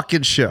the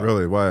fucking show.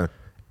 Really? Why?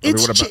 It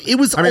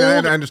was I mean,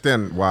 old. I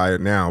understand why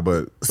now,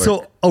 but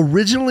So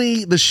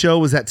originally the show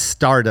was at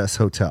Stardust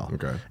Hotel.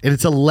 Okay. And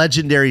it's a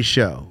legendary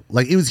show.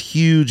 Like it was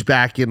huge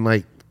back in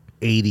like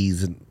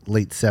 80s and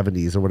late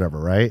 70s or whatever,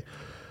 right?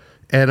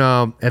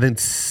 And then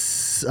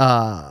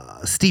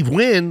Steve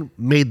Wynn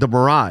made the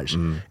Mirage.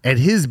 And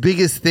his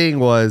biggest thing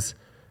was,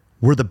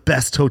 we're the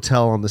best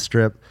hotel on the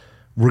strip.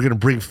 We're going to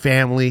bring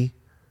family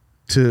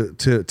to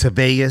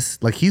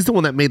Vegas. Like he's the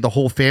one that made the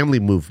whole family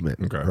movement,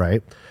 Okay.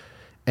 right?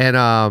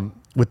 And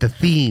with the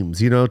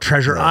themes,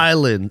 Treasure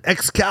Island,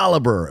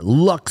 Excalibur,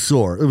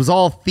 Luxor. It was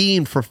all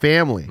themed for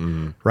family,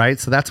 right?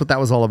 So that's what that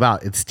was all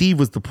about. And Steve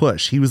was the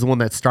push. He was the one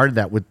that started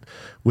that with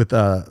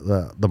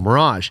the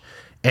Mirage.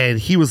 And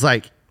he was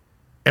like,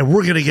 and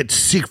we're going to get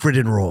Siegfried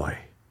and Roy.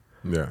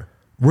 yeah.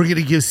 We're going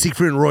to give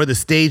Siegfried and Roy the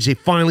stage they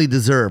finally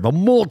deserve. A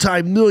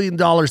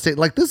multi-million-dollar stage.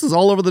 Like this is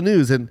all over the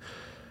news. And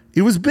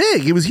it was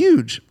big. It was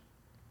huge.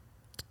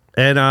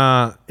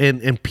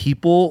 And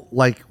people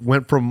like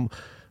went from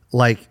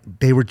like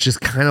they were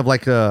just kind of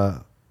like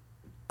a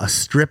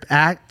strip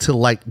act to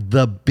like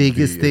the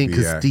biggest thing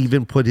because act.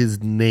 Steven put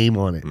his name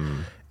on it.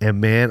 And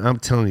man, I'm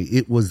telling you,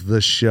 it was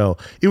the show.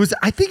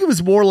 I think it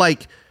was more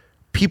like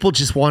people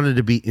just wanted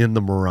to be in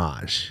the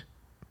Mirage.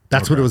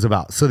 That's what it was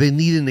about. So they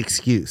needed an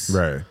excuse.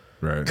 Right.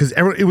 Because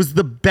it was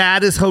the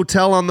baddest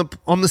hotel on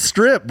the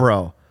strip,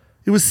 bro.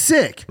 It was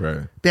sick.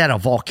 Right. They had a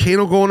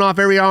volcano going off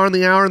every hour in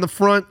the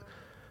front.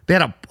 They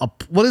had a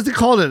what is it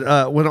called?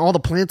 When all the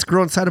plants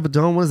grow inside of a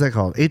dome, what is that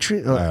called?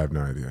 Atrium? I have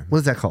no idea. What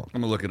is that called?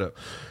 I'm going to look it up.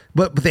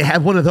 But they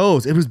had one of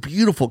those. It was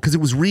beautiful because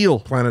it was real.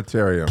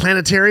 Planetarium.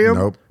 Planetarium?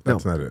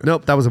 Nope, not it.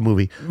 Nope, that was a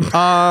movie.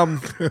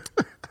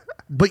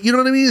 But you know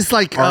what I mean? It's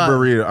like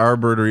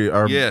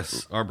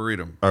Yes,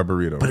 Arboretum.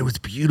 Arboretum. but it was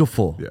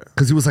beautiful. Yeah.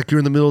 Because it was like you're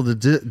in the middle of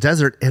the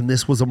desert and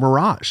this was a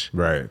mirage.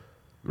 Right.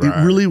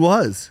 It really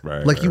was.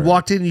 Right, Like you right.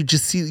 walked in, you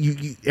just see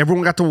you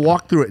everyone got to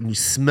walk through it and you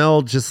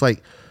smelled just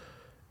like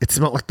it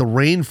smelled like the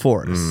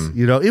rainforest.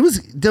 It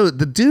was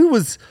the dude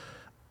was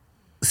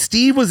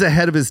Steve was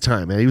ahead of his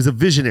time, man. He was a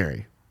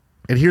visionary.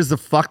 And here's the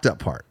fucked up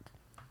part.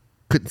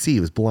 Couldn't see, he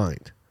was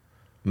blind.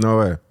 No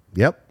way.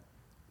 Yep.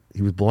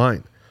 He was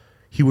blind.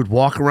 He would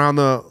walk around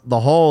the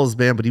halls,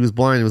 man, but he was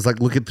blind. He was like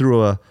looking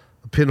through a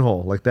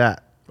pinhole like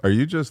that. Are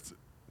you just?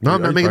 No,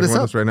 I'm not are you making talking this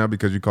about up. this right now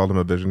because you called him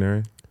a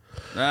visionary.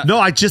 No,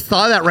 I just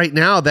thought that right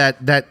now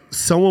that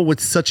someone with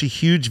such a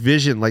huge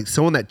vision, like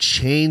someone that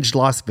changed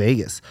Las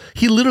Vegas.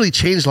 He literally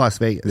changed Las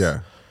Vegas.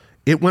 Yeah.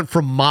 It went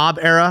from mob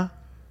era,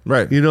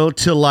 Right.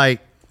 to like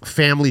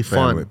family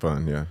fun. Family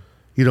fun. Yeah.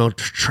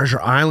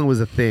 Treasure Island was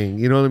a thing.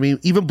 You know what I mean?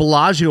 Even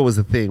Bellagio was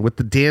a thing with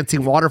the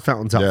dancing water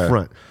fountains out Yeah.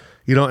 front.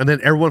 And then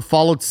everyone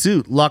followed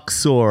suit.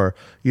 Luxor,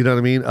 you know what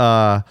I mean?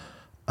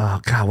 Oh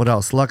God, what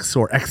else?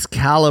 Luxor,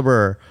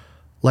 Excalibur,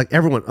 like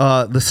everyone.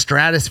 The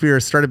Stratosphere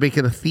started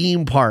making a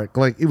theme park.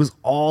 Like it was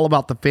all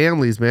about the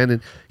families, man.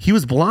 And he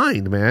was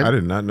blind, man. I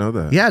did not know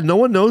that. Yeah, no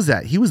one knows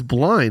that. He was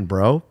blind,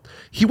 bro.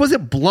 He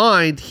wasn't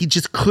blind. He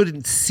just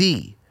couldn't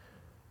see.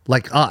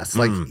 Like us.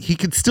 Like he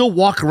could still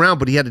walk around,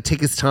 but he had to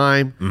take his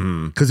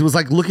time because it was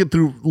like looking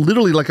through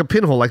literally like a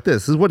pinhole like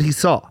this. This is what he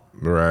saw.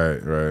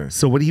 Right.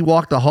 So when he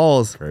walked the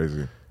halls,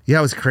 Crazy. yeah,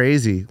 it was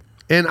crazy.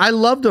 And I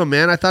loved him,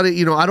 man. I thought it,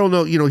 I don't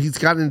know, he's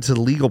gotten into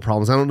legal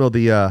problems. I don't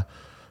know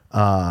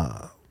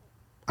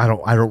I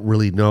don't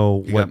really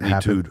know He what got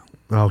happened. Me Too'd.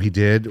 Oh, he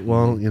did?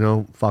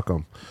 Well, fuck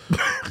him.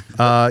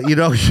 You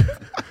know.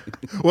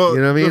 Well,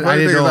 you know what I mean? I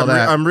didn't know all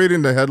that. I'm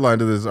reading the headline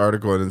to this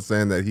article and it's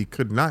saying that he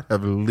could not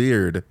have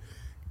leered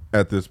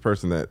at this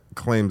person that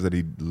claims that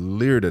he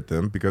leered at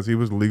them because he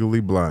was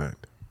legally blind.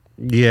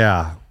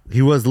 Yeah,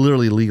 he was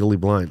literally legally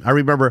blind. I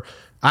remember.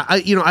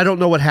 I don't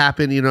know what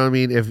happened. You know what I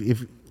mean?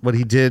 If what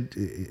he did,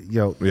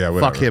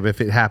 fuck him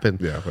if it happened.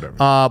 Yeah, whatever.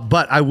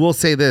 But I will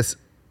say this,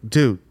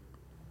 dude.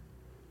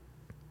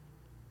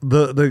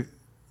 The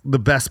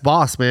best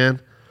boss,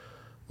 man.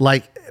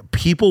 Like,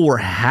 people were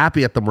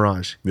happy at the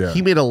Mirage. Yeah.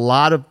 He made a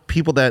lot of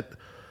people that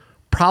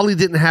probably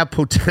didn't have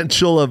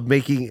potential of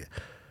making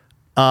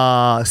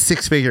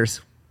 6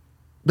 figures.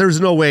 There's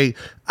no way.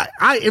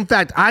 In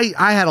fact, I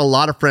had a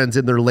lot of friends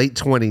in their late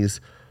 20s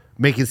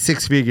making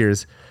 6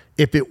 figures.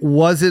 If it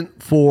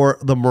wasn't for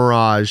the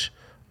Mirage,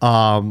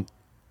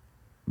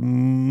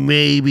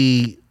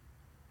 maybe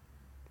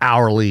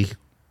hourly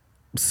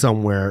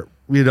somewhere,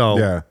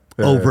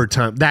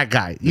 overtime. That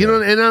guy, you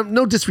know, and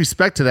no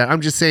disrespect to that.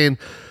 I'm just saying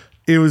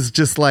it was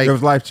just like. It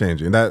was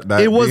life-changing.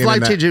 It was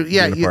life-changing.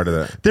 Yeah. Part of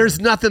that. There's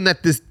nothing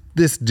that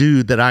this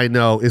dude that I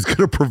know is going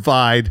to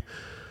provide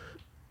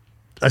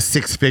a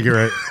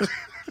 6-figure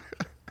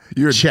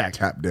You're check.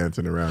 tap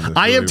dancing around this.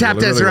 I am tap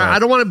dancing around. I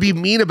don't want to be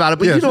mean about it,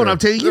 but you know what I'm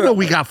telling you. You know,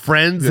 we got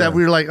friends that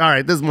we were like, all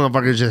right, this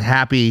motherfucker is just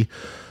happy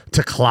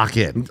to clock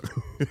in.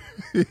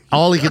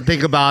 All he can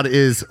think about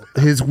is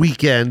his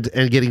weekend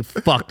and getting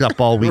fucked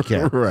up all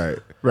weekend. Right.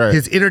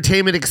 His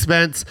entertainment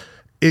expense,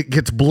 it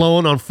gets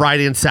blown on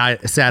Friday and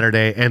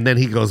Saturday, and then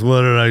he goes,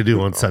 what did I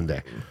do on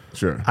Sunday?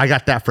 Sure. I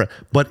got that friend.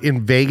 But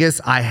in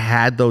Vegas, I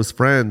had those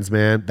friends,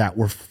 man, that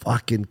were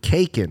fucking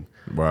caking.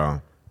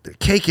 Wow.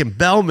 Caking.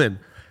 Bellman.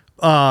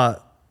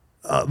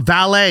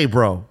 Valet,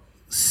 bro.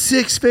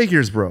 6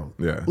 figures, bro.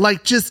 Yeah.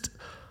 Like, just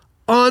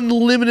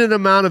unlimited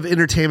amount of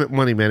entertainment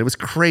money, man. It was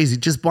crazy.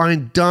 Just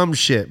buying dumb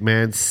shit,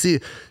 man.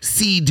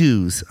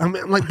 Sea-doos. I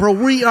mean, like, bro,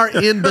 we are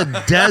in the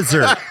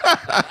desert.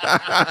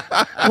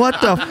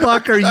 What the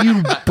fuck are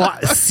you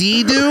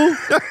Sea-doo?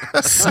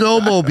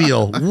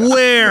 Snowmobile.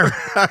 Where?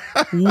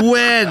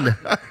 When?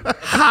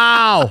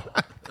 How?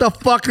 The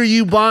fuck are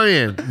you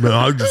buying? Man,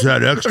 I just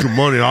had extra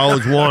money. I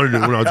always wanted it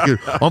when I was kid.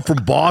 I'm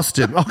from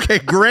Boston. Okay,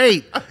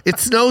 great. It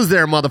snows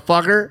there,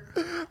 motherfucker.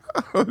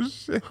 Oh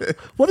shit!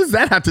 What does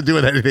that have to do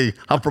with anything?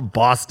 I'm from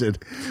Boston.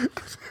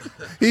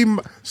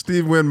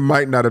 Steve Wynn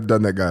might not have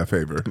done that guy a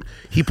favor.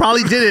 He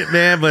probably did it,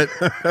 man. But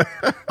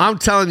I'm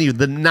telling you,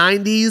 the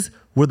 '90s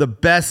were the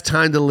best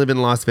time to live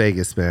in Las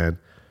Vegas, man.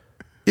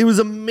 It was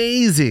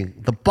amazing.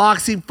 The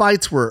boxing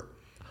fights were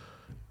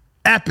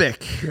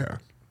epic. Yeah.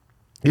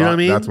 You know what I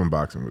mean? That's when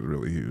boxing was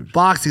really huge.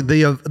 Boxing,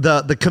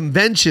 the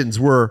conventions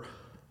were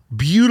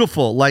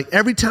beautiful. Like,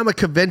 every time a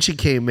convention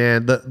came,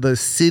 man, the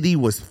city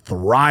was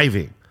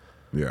thriving.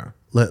 Yeah.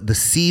 The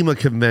SEMA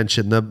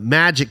convention, the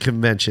Magic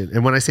convention.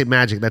 And when I say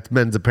Magic, that's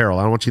men's apparel.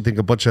 I don't want you to think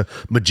a bunch of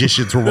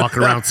magicians were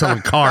walking around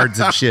selling cards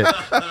and shit.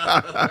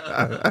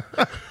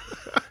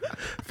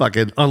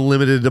 Fucking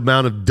unlimited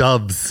amount of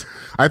doves.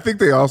 I think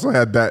they also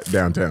had that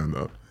downtown,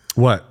 though.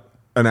 What?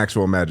 An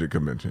actual Magic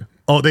convention.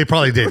 Oh, they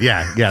probably did.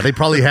 Yeah. They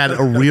probably had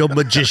a real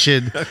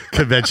magician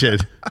convention.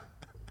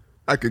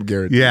 I can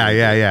guarantee.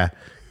 Yeah.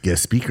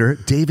 Guest speaker,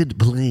 David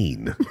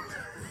Blaine.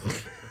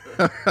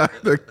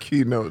 The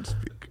keynote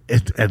speaker.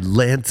 And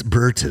Lance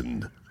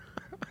Burton.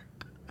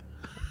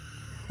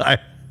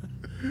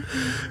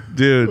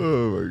 Dude.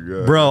 Oh, my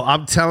God. Bro,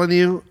 I'm telling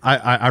you,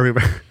 I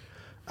remember.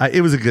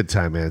 It was a good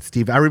time, man,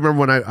 Steve. I remember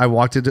when I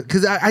walked into,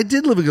 because I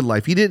did live a good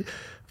life.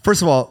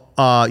 First of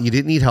all, you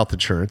didn't need health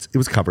insurance. It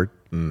was covered.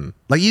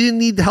 Like, you didn't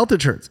need health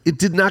insurance. It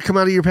did not come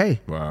out of your pay.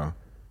 Wow.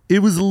 It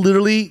was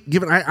literally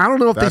given. I don't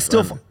know if That's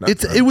they still.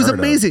 It was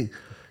amazing.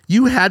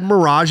 You had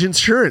Mirage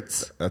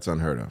insurance. That's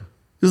unheard of.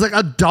 It was like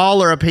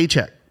 $1 a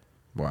paycheck.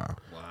 Wow.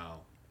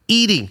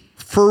 Eating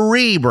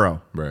free,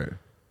 bro. Right.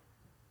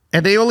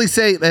 And they only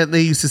say, and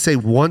they used to say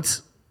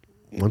once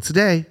a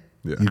day.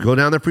 Yeah. You go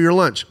down there for your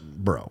lunch,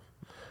 bro.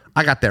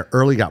 I got there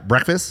early, got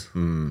breakfast.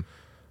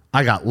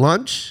 I got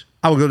lunch.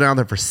 I would go down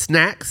there for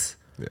snacks.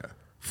 Yeah.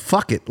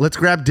 Fuck it. Let's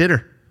grab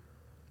dinner.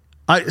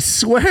 I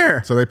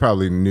swear. So they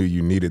probably knew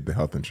you needed the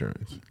health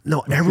insurance.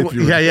 No, everyone.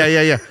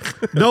 Yeah.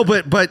 No,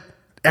 but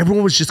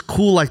everyone was just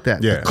cool like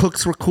that. Yeah. The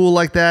cooks were cool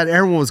like that.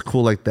 Everyone was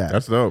cool like that.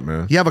 That's dope,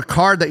 man. You have a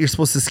card that you're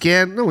supposed to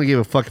scan. No one gave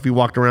a fuck if you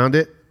walked around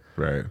it.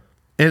 Right.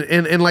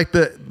 And like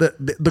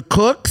the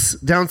cooks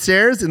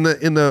downstairs in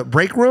the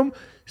break room,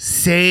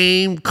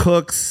 same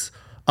cooks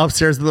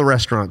upstairs in the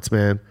restaurants,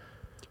 man.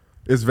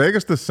 Is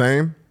Vegas the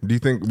same? Do you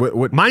think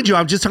what? Mind you,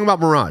 I'm just talking about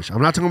Mirage.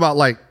 I'm not talking about,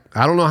 like,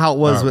 I don't know how it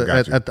was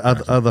at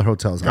the other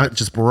hotels.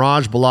 Just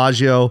Mirage,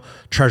 Bellagio,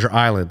 Treasure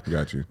Island.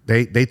 Got you.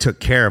 They took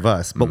care of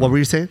us. But what were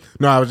you saying?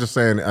 No, I was just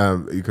saying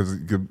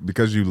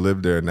because you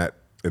lived there in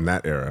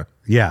that era.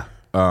 Yeah.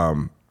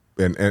 And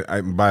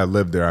by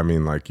lived there, I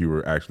mean, like, you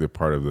were actually a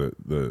part of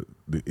the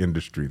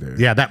industry there.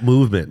 Yeah, that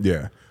movement.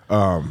 Yeah.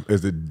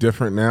 Is it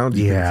different now?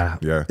 Yeah.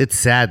 Yeah. It's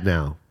sad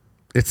now.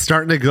 It's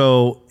starting to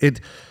go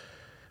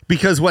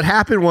because what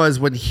happened was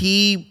when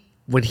he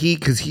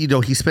because he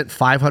spent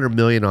 $500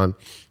 million on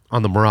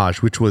the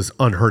Mirage, which was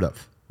unheard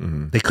of.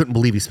 They couldn't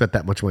believe he spent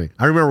that much money.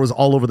 I remember it was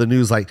all over the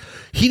news, like,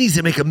 he needs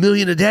to make $1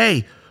 million a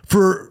day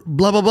for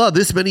blah, blah, blah,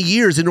 this many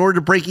years in order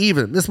to break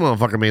even. This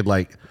motherfucker made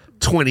like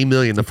 20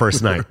 million the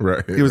first night.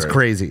 Right. It was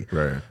crazy.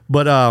 Right.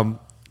 But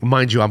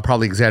mind you, I'm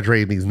probably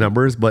exaggerating these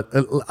numbers, but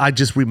I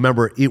just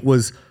remember it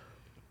was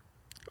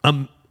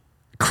a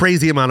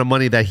crazy amount of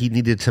money that he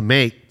needed to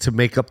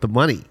make up the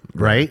money,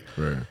 right?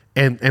 Right.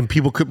 And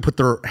people couldn't put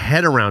their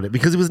head around it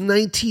because it was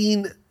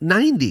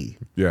 1990.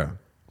 Yeah.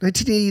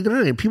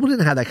 1989. People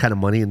didn't have that kind of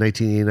money in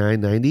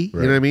 1989, 90. You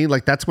know what I mean?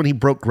 Like, that's when he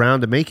broke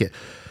ground to make it.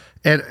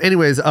 And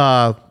anyways,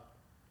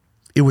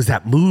 it was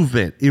that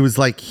movement. It was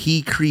like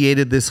he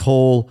created this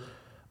whole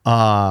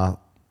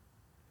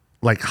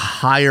like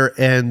higher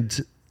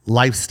end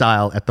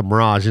lifestyle at the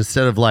Mirage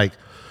instead of like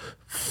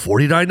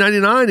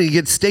 $49.99 and you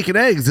get steak and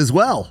eggs as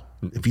well.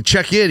 If you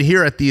check in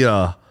here at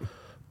the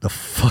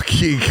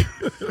fucking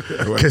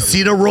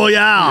Casino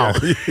Royale.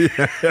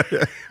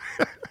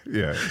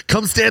 Yeah.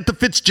 Come stay at the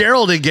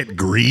Fitzgerald and get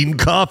green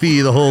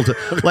coffee the whole time.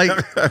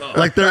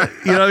 Like they're,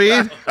 you know what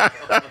I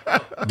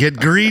mean? Get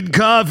green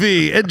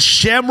coffee and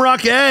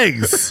shamrock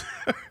eggs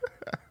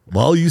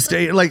while you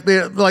stay. Like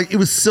it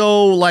was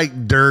so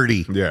like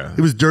dirty. Yeah.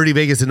 It was dirty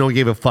Vegas and no one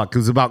gave a fuck. It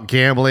was about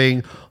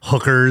gambling,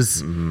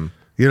 hookers, you know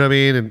what I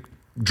mean? And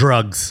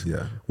drugs.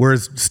 Yeah.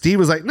 Whereas Steve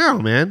was like, no,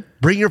 man,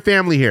 bring your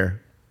family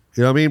here.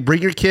 You know what I mean?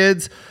 Bring your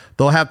kids.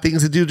 They'll have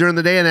things to do during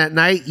the day. And at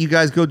night, you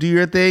guys go do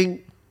your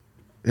thing.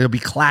 It'll be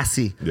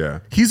classy. Yeah.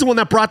 He's the one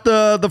that brought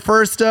the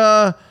first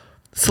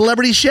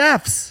celebrity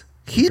chefs.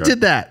 He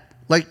did that.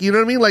 Like, you know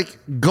what I mean? Like,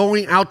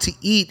 going out to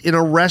eat in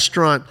a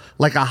restaurant,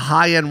 like a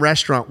high-end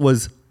restaurant,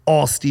 was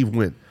all Steve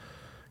Wynn.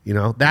 You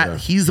know,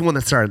 he's the one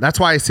that started. That's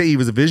why I say he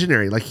was a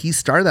visionary. Like, he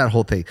started that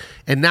whole thing.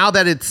 And now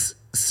that it's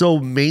so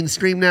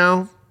mainstream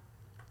now,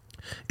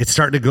 it's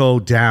starting to go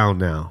down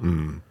now.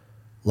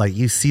 Like,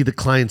 you see the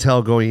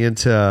clientele going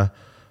into,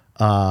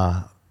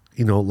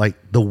 you know, like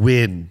the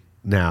Wynn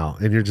now,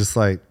 and you're just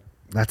like,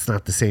 that's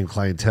not the same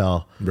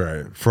clientele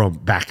from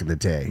back in the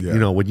day. You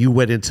know, when you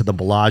went into the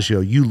Bellagio,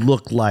 you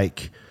look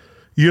like,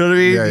 you know what I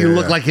mean? You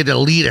look like an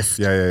elitist.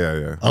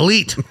 Yeah.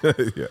 Elite.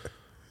 Yeah.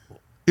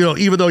 You know,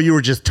 even though you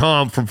were just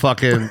Tom from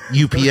fucking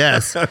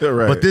UPS.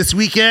 But this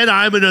weekend,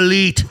 I'm an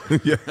elite.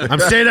 I'm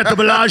staying at the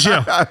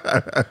Bellagio.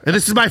 And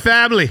this is my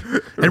family.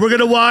 And we're going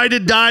to wine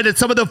and dine at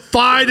some of the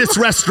finest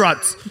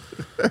restaurants.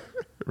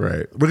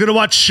 Right. We're going to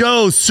watch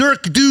shows.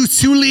 Cirque du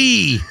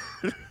Soleil.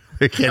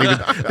 They can't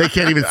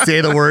even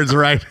say the words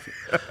right.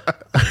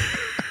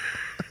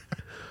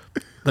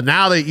 But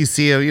now that you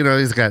see him, you know,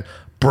 he's got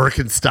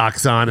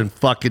Birkenstocks on and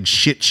fucking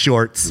shit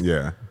shorts.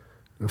 Yeah.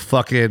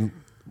 Fucking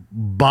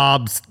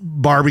Bob's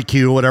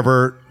Barbecue,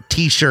 whatever,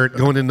 t-shirt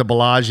going into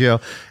Bellagio.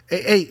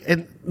 Hey,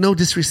 and no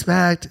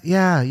disrespect.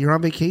 Yeah, you're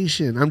on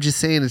vacation. I'm just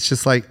saying, it's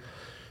just like,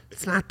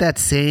 it's not that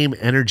same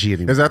energy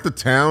anymore. Is that the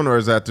town, or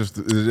is that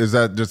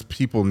just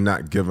people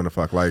not giving a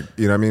fuck? Like,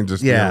 you know what I mean?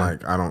 Just being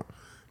like,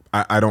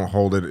 I don't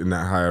hold it in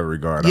that high a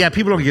regard. Yeah,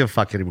 people don't give a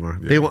fuck anymore.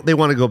 Yeah. They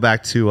want to go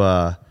back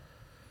to,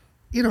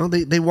 you know,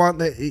 they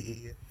want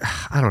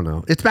I don't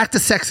know. It's back to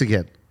sex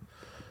again.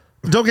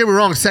 Don't get me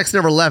wrong, sex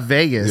never left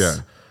Vegas. Yeah.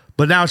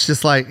 But now it's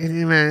just like, hey,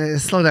 man,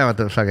 slow down with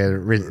the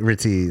fucking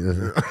ritzy.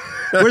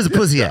 Where's the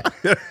pussy at?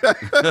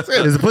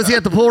 Is the pussy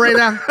at the pool right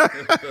now?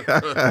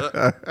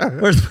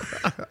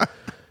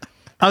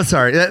 I'm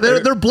sorry.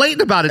 They're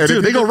blatant about it,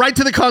 too. They go right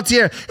to the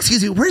concierge.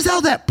 Excuse me, where's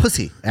all that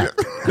pussy at?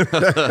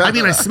 I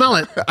mean, I smell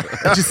it.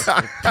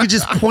 You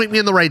just point me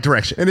in the right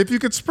direction. And if you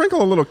could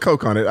sprinkle a little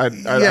Coke on it, I'd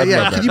love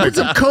that. Can you put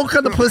some Coke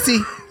on the pussy?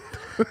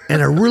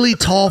 And a really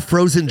tall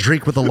frozen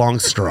drink with a long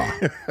straw.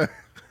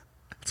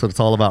 That's what it's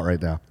all about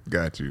right now.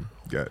 Got you.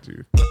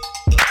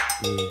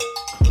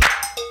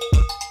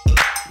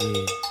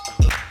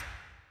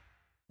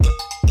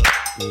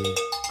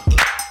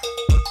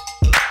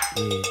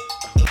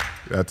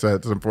 That's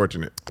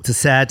unfortunate. It's a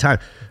sad time.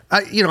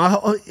 You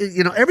know,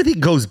 everything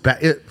goes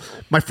back.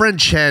 My friend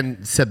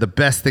Chen said the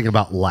best thing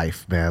about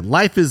life, man.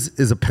 Life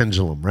is a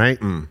pendulum, right?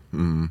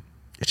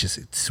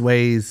 It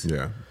sways.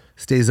 Yeah.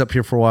 Stays up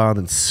here for a while,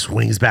 then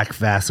swings back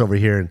fast over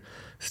here, and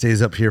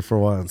stays up here for a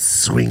while and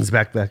swings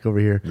back over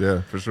here.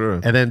 Yeah, for sure.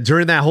 And then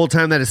during that whole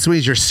time that it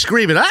swings, you're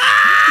screaming, we're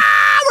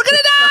gonna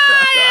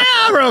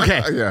die! We're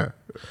okay. Yeah.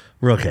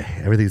 We're okay.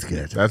 Everything's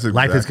good.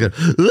 Life is good.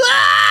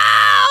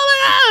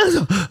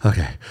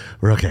 Okay.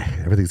 We're okay.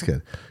 Everything's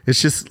good. It's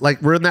just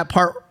like we're in that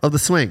part of the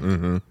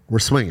swing. We're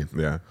swinging.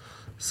 Yeah.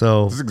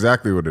 So that's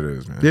exactly what it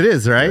is, man. It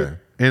is, right? Yeah.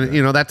 And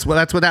you know, that's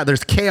what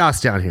there's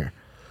chaos down here.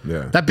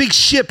 Yeah. That big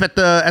ship at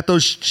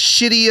those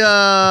shitty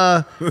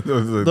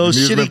those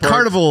shitty parks?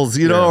 Carnivals,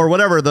 you know, or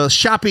whatever, the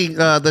shopping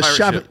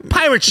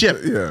pirate ship.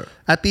 Yeah.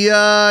 At the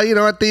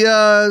at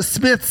the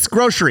Smith's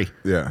grocery.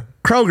 Yeah.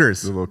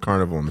 Kroger's. The little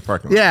carnival in the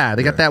parking lot. Yeah,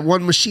 they got that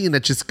one machine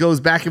that just goes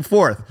back and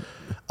forth.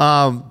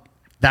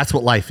 That's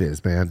what life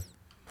is, man.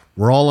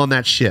 We're all on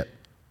that ship.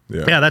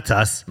 Yeah, that's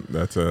us.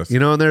 That's us. You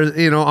know, and there's,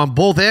 you know, on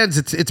both ends,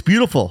 it's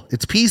beautiful.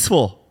 It's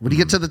peaceful. When you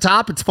get to the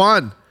top, it's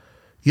fun.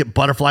 You get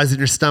butterflies in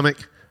your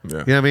stomach. Yeah. You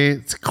know what I mean?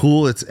 It's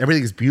cool.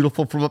 Everything's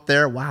beautiful from up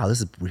there. Wow,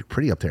 this is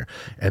pretty up there.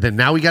 And then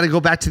now we got to go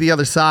back to the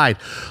other side.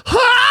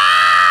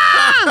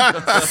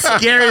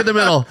 Scary in the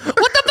middle. What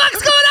the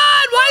fuck's going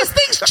on? Why is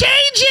things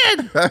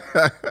changing?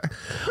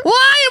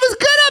 Why? It was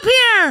good up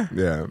here.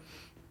 Yeah.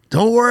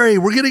 Don't worry,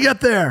 we're gonna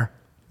get there.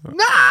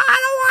 No, I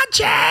don't want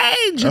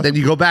change. And then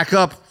you go back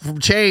up from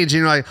change, and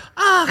you're like,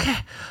 oh, okay.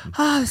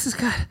 Oh, this is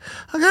good.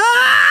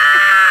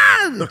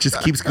 It just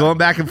keeps going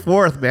back and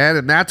forth, man.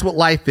 And that's what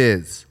life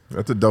is.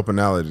 That's a dope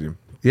analogy.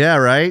 Yeah,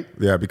 right?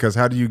 Yeah, because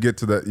how do you get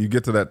to that? You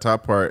get to that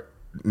top part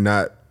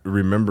not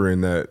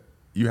remembering that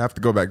you have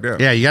to go back down.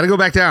 Yeah, you got to go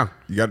back down.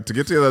 You got to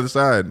get to the other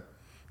side.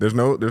 There's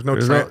no no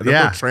tram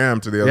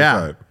to the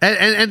other side.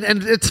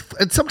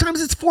 And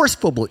sometimes it's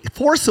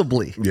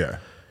forcibly. Yeah.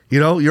 You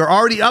know, you're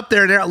already up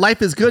there and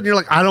life is good. And you're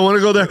like, I don't want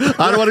to go there.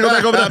 I don't want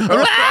to go back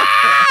over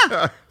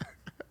there.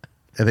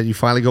 And then you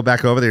finally go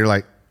back over there. You're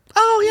like,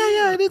 oh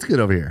yeah, it is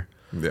good over here.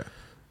 Yeah.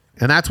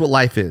 And that's what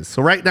life is.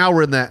 So right now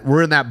we're in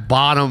that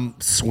bottom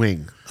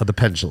swing of the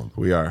pendulum.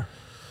 We are.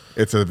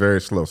 It's a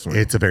very slow swing.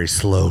 It's a very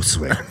slow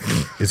swing.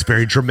 It's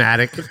very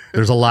dramatic.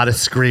 There's a lot of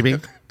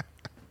screaming.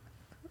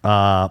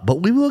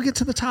 But we will get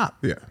to the top.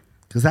 Yeah.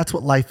 Because that's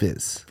what life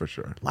is. For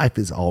sure. Life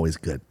is always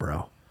good,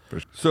 bro.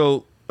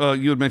 So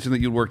you had mentioned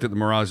that you worked at the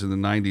Mirage in the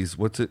 90s.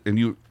 What's it?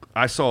 And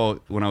I saw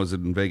when I was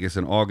in Vegas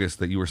in August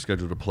that you were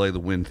scheduled to play the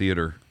Wynn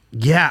Theater.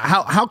 Yeah.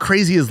 How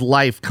crazy is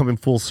life coming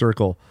full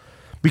circle?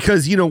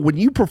 Because, you know, when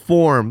you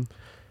perform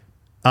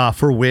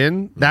for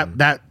Wynn,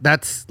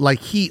 that's like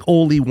he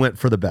only went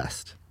for the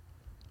best.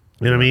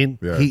 You know what I mean?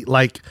 Yeah. He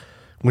like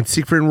when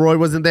Siegfried and Roy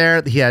wasn't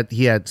there, he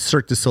had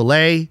Cirque du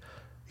Soleil.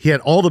 He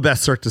had all the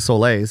best Cirque du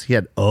Soleils. He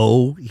had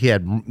he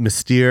had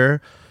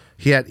Mystere.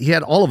 He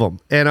had all of them.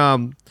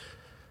 And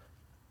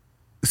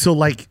so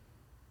like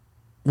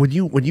when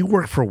you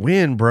work for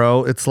Wynn,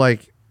 bro, it's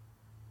like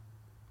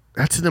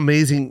that's an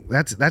amazing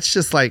that's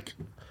just like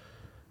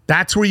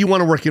that's where you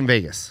want to work in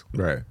Vegas.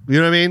 Right. You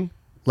know what I mean?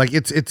 Like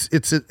it's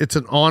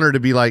an honor to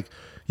be like,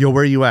 yo,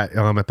 where are you at?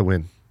 Oh, I'm at the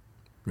Wynn.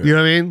 Yeah. You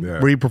know what I mean? Yeah.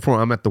 Where you perform?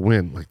 I'm at the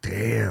Wynn. Like,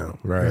 damn.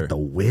 Right. You're at the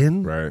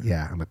Wynn? Right.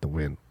 Yeah, I'm at the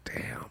Wynn.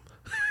 Damn.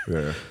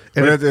 Yeah.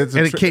 And But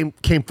it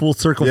came full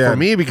circle Yeah. for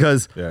me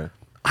because Yeah.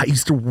 I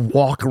used to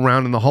walk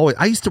around in the hallway.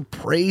 I used to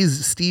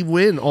praise Steve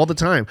Wynn all the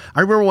time.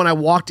 I remember when I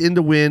walked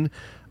into Wynn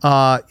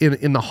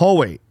in the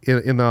hallway,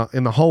 in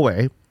the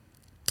hallway,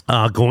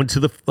 going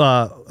to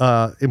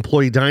the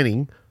employee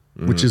dining,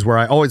 which is where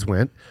I always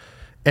went,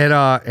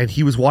 and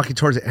he was walking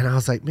towards it, and I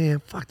was like, man,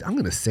 fuck, I'm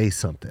gonna say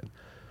something.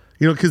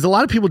 You know, because a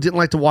lot of people didn't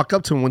like to walk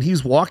up to him when he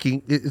was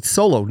walking. It's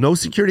solo, no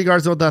security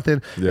guards, no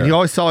nothing. Yeah. And you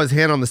always saw his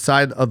hand on the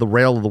side of the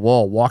rail of the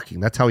wall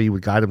walking. That's how he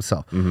would guide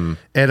himself.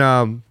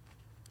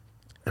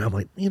 And I'm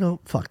like, you know,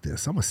 fuck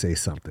this. I'm gonna say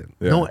something.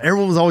 Yeah. No,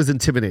 everyone was always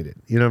intimidated.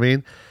 You know what I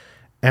mean?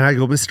 And I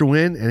go, Mr.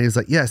 Wynn, and he's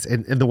like, yes.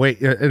 And the way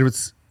it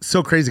was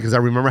so crazy because I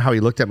remember how he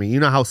looked at me. You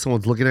know how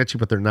someone's looking at you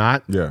but they're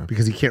not, Yeah.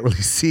 because he can't really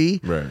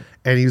see. Right.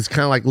 And he was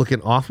kind of like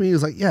looking off me. He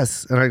was like,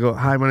 yes. And I go,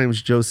 hi, my name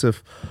is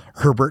Joseph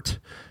Herbert,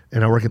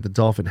 and I work at the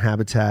Dolphin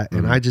Habitat.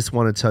 And I just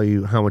want to tell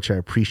you how much I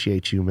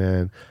appreciate you,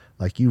 man.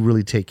 Like, you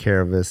really take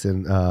care of us,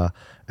 and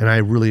I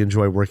really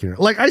enjoy working here.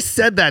 Like, I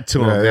said that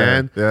to him,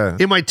 man,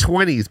 in my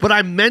 20s, but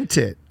I meant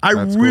it.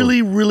 That's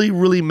really,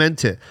 really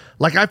meant it.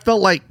 Like, I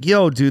felt like,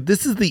 yo, dude,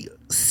 this is the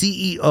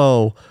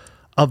CEO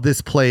of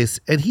this place,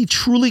 and he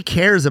truly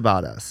cares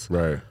about us.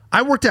 Right.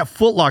 I worked at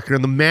Foot Locker,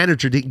 and the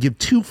manager didn't give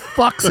two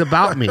fucks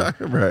about me.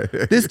 Right.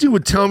 This dude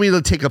would tell me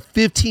to take a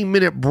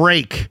 15-minute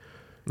break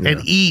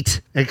and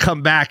eat and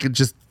come back and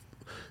just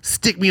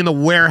stick me in the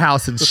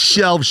warehouse and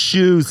shelve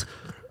shoes.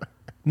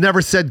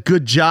 Never said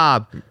good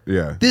job.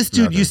 Yeah. This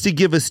dude used to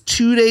give us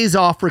 2 days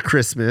off for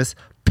Christmas,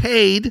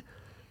 paid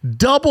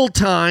double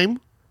time.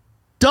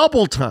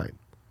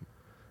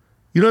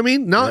 You know what I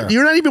mean? No,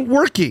 you're not even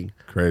working.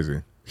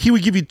 Crazy. He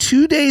would give you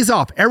 2 days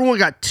off. Everyone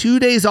got 2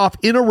 days off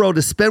in a row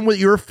to spend with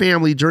your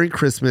family during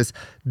Christmas.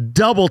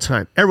 Double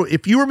time.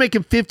 If you were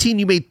making 15,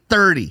 you made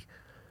 30.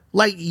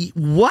 Like,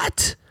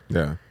 what?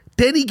 Yeah.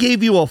 Then he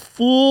gave you a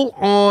full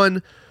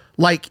on,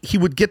 like, he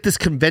would get this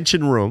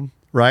convention room,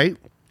 right?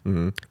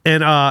 And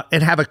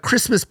have a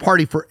Christmas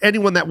party for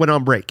anyone that went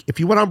on break. If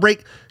you went on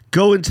break,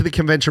 go into the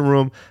convention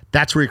room.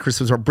 That's where your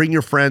Christmas or bring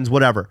your friends,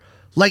 whatever.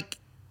 Like,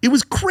 it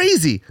was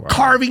crazy. Wow.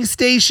 Carving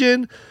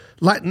station,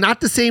 like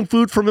not the same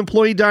food from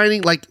employee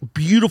dining, like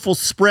beautiful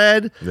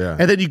spread. Yeah.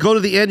 And then you go to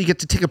the end, you get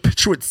to take a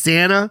picture with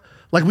Santa.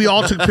 Like, we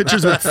all took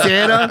pictures with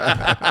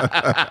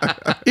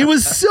Santa. It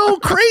was so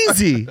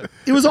crazy.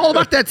 It was all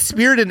about that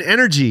spirit and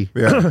energy.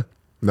 Yeah.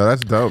 No,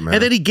 that's dope, man.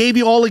 And then he gave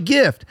you all a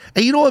gift.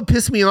 And you know what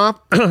pissed me off?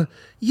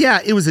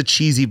 Yeah, it was a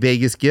cheesy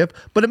Vegas gift.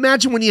 But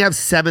imagine when you have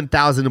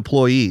 7,000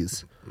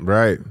 employees.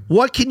 Right.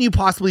 What can you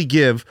possibly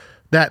give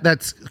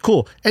that's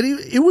cool? And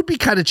it would be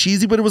kind of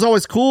cheesy, but it was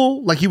always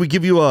cool. Like, he would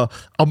give you a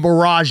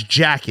Mirage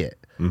jacket.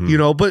 You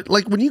know, but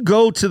like when you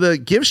go to the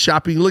gift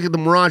shop and you look at the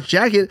Mirage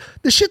jacket,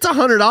 the shit's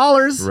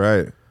 $100.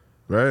 Right.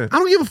 Right. I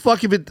don't give a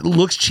fuck if it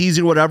looks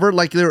cheesy or whatever.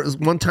 Like, there was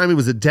one time it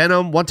was a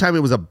denim, one time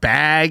it was a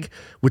bag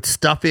with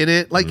stuff in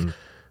it. Like,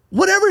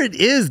 whatever it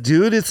is,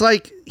 dude, it's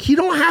like he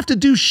don't have to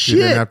do shit.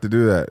 He didn't have to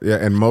do that. Yeah,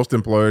 and most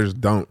employers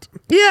don't.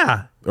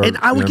 Yeah. Or, and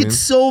I would get what I mean?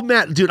 so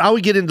mad. Dude, I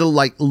would get into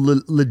like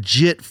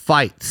legit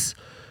fights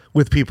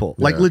with people.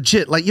 Like Yeah.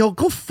 legit. Like, yo,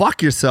 go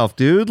fuck yourself,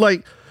 dude.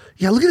 Like,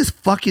 yeah, look at this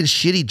fucking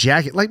shitty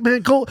jacket. Like,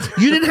 man, go.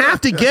 You didn't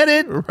have to get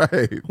it.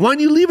 Right. Why don't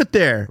you leave it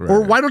there?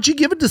 Or Right. why don't you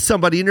give it to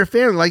somebody in your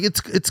family? Like,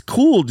 it's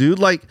cool, dude.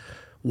 Like,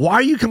 why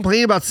are you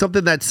complaining about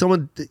something that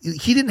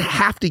he didn't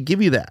have to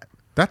give you that?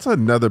 That's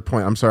another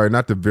point. I'm sorry,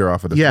 not to veer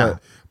off of this. Yeah.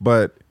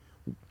 But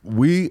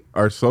we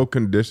are so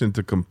conditioned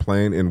to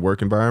complain in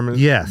work environments.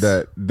 Yes.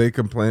 That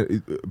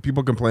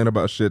people complain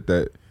about shit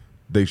that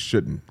they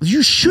shouldn't.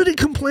 You shouldn't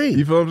complain.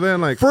 You feel what I'm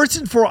saying? Like, First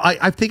and foremost,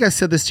 I think I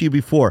said this to you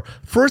before.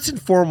 First and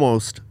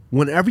foremost,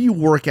 whenever you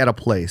work at a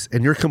place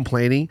and you're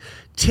complaining,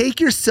 take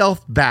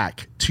yourself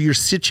back to your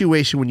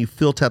situation when you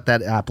filled out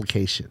that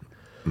application.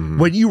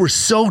 When you were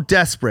so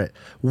desperate,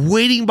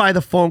 waiting by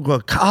the phone,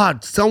 going,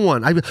 God,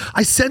 someone,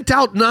 I sent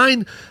out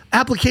 9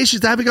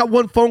 applications. I haven't got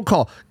one phone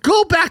call.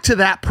 Go back to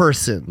that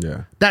person.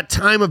 Yeah. That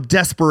time of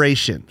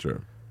desperation.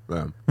 sure.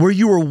 Where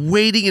you were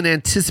waiting and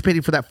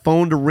anticipating for that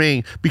phone to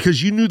ring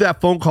because you knew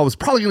that phone call was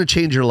probably going to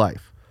change your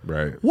life.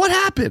 Right. What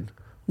happened?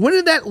 When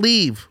did that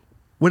leave?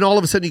 When all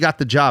of a sudden you got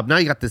the job. Now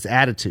you got this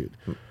attitude.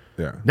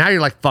 Yeah. Now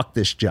you're like, fuck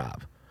this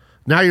job.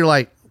 Now you're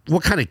like,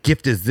 what kind of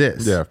gift is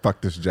this? Yeah. Fuck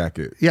this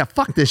jacket. Yeah,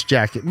 fuck this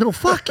jacket. No,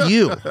 fuck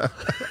you.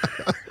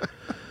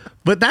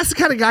 But that's the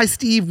kind of guy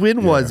Steve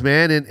Wynn was,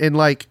 man. And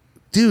like,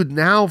 dude,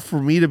 now for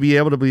me to be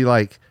able to be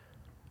like,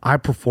 I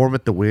perform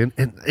at the Wynn,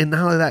 and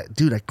not only that,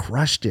 dude, I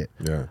crushed it.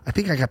 Yeah. I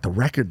think I got the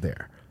record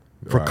there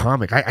for Wow.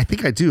 comic. I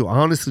think I do. I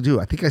honestly do.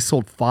 I think I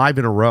sold 5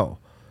 in a row.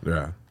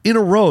 Yeah. In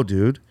a row,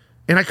 dude.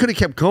 And I could have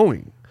kept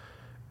going.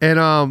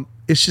 And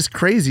it's just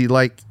crazy.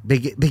 Like they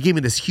gave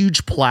me this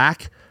huge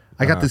plaque.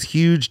 I got this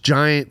huge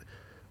giant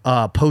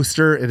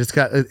poster, and it's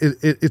got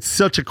it's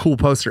such a cool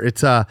poster.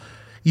 It's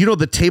you know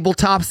the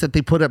tabletops that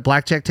they put at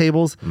blackjack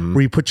tables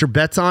where you put your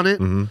bets on it.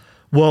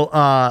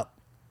 Well,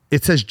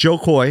 it says Joe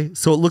Coy,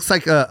 so it looks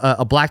like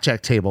a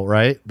blackjack table,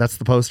 right? That's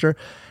the poster,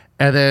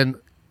 and then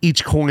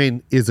each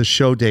coin is a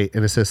show date,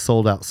 and it says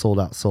sold out,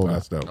 sold out, sold out.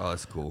 That's dope. Oh,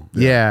 that's cool.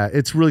 Yeah,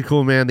 it's really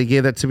cool, man. They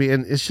gave that to me,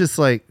 and it's just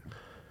like,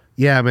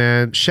 yeah,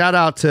 man. Shout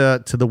out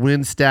to the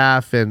Wynn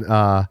staff and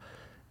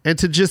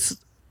to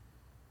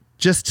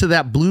just to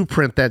that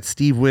blueprint that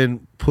Steve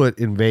Wynn put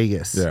in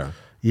Vegas. Yeah.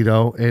 You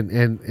know,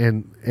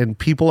 and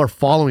people are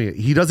following it.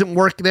 He doesn't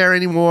work there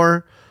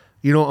anymore.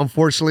 You know,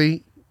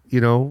 unfortunately,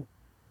 you know,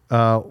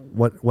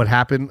 what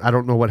happened? I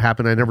don't know what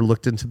happened. I never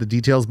looked into the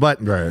details,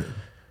 but Right.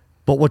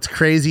 But what's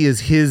crazy is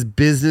his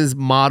business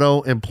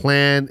motto and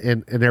plan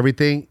and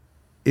everything,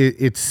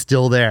 it's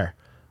still there.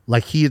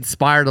 Like he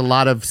inspired a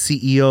lot of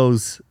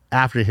CEOs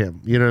after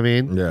him. You know what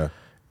I mean? Yeah.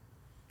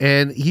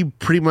 And he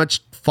pretty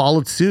much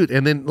followed suit.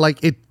 And then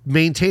like it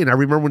maintained. I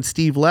remember when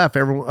Steve left,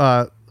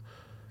 everyone,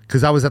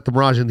 because I was at the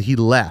Mirage and he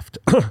left.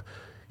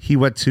 He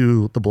went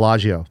to the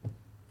Bellagio.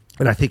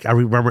 And I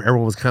remember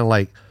everyone was kind of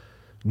like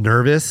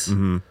nervous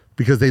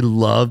because they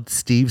loved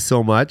Steve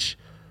so much.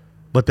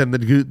 But then the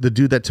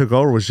dude that took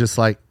over was just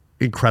like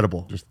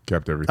incredible. Just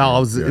kept everything. Oh,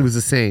 it was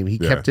the same. He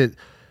kept it.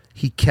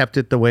 He kept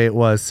it the way it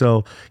was.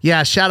 So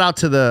yeah, shout out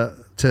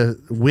to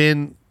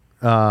Wynn.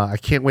 I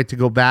can't wait to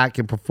go back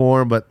and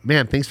perform. But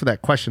man, thanks for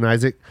that question,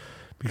 Isaac,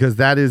 because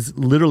that is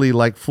literally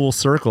like full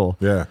circle.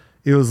 Yeah.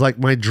 It was like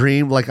my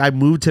dream. Like I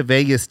moved to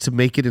Vegas to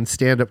make it in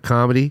stand-up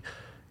comedy,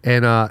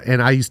 and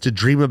I used to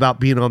dream about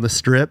being on the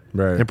Strip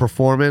and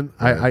performing.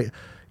 Right.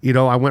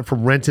 I went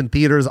from renting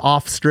theaters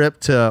off Strip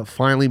to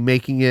finally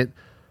making it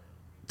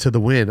to the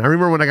Wynn. I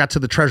remember when I got to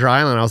the Treasure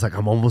Island, I was like,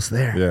 I'm almost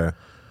there. Yeah.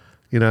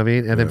 You know what I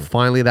mean? And then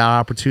finally that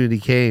opportunity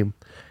came.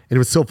 And it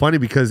was so funny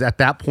because at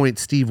that point,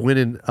 Steve Wynn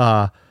and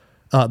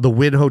the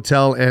Wynn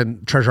Hotel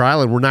and Treasure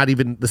Island were not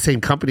even the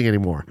same company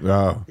anymore.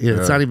 Oh,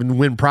 It's not even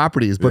Wynn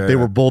Properties, but they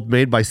were both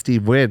made by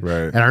Steve Wynn.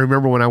 Right. And I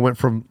remember when I went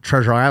from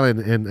Treasure Island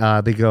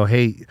and they go,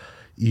 hey,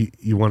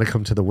 you want to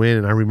come to the Wynn?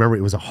 And I remember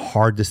it was a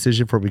hard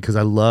decision for me because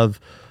I love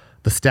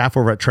the staff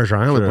over at Treasure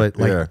Island, but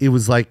like it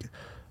was like,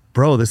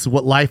 bro, this is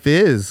what life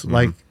is.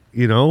 Like,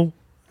 you know,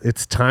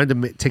 it's time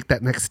to take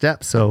that next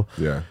step. So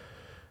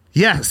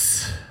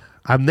yes,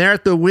 I'm there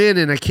at the Wynn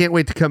and I can't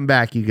wait to come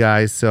back, you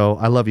guys. So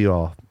I love you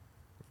all.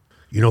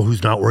 You know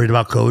who's not worried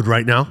about COVID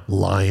right now?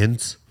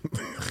 Lions.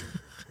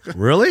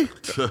 Really?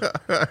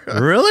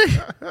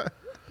 Really?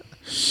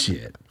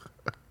 Shit.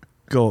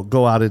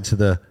 Go out into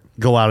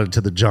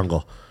the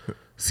jungle.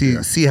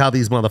 See how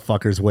these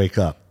motherfuckers wake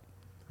up.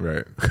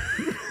 Right.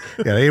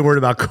 Yeah, they ain't worried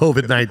about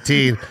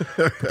COVID-19.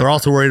 But they're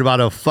also worried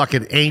about a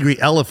fucking angry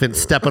elephant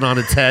stepping on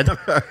its head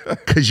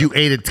because you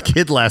ate its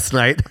kid last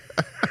night.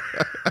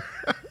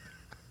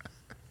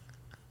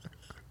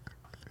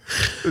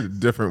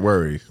 Different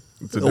worry.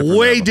 It's a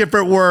Way level.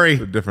 different worry.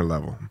 It's a different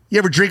level. You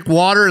ever drink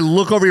water and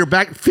look over your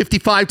back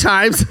 55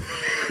 times?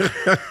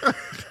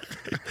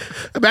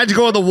 Imagine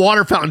going to the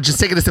water fountain, just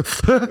taking a sip.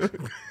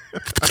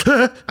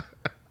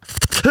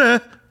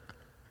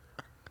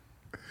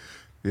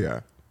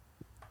 Yeah.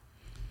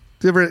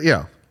 Different,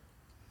 yeah.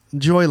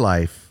 Enjoy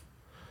life.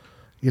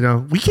 You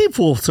know, we came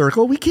full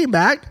circle. We came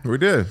back. We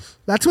did.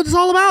 That's what it's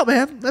all about,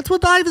 man. That's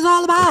what life is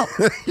all about.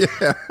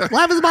 Yeah.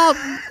 Life is about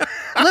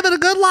living a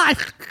good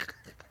life.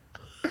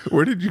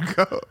 Where did you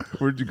go?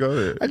 Where did you go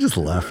there? I just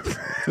left.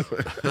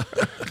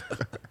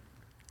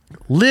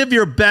 Live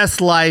your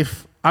best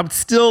life. I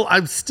still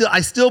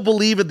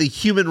believe in the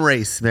human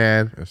race,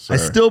 man. Yes, sir. I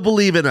still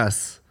believe in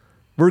us.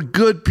 We're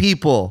good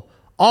people.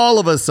 All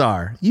of us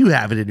are. You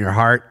have it in your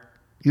heart.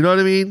 You know what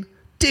I mean?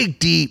 Dig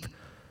deep.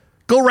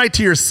 Go right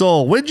to your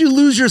soul. When did you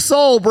lose your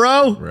soul,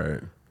 bro?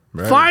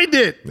 Right. Find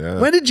it. Yeah.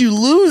 When did you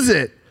lose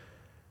it?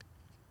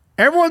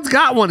 Everyone's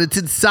got one. It's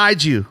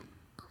inside you.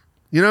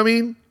 You know what I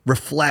mean?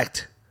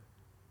 Reflect.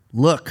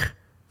 Look.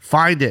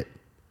 Find it.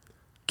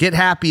 Get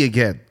happy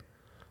again.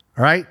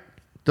 All right?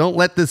 Don't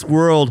let this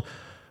world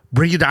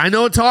bring you down. I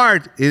know it's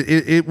hard.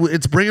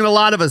 It's bringing a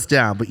lot of us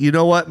down. But you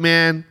know what,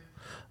 man?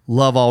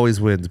 Love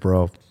always wins,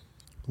 bro.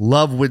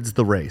 Love wins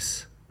the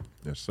race.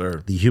 Yes,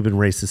 sir. The human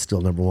race is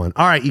still number one.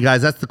 All right, you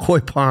guys. That's the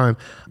Koi Pond.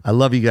 I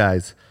love you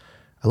guys.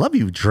 I love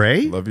you,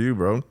 Dre. Love you,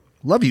 bro.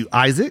 Love you,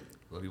 Isaac.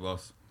 Love you,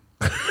 boss.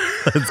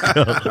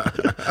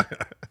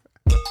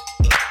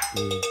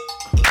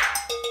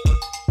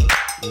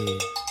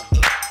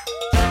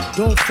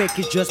 Don't fake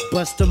it, just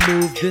bust a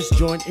move. This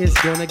joint is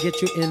gonna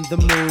get you in the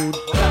mood.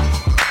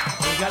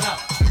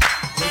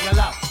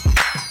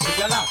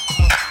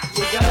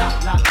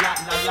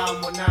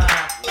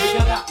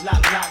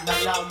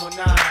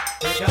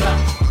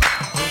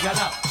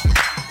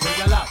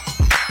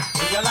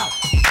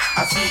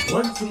 I see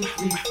 1, 2,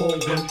 3, 4, 1,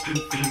 2,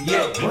 3.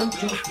 Yeah. 1,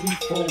 2, 3,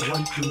 4,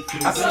 1, 2, 3.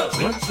 I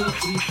see 1, 2,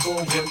 3, 4,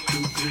 1, 2,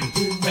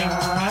 3.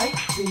 Tonight.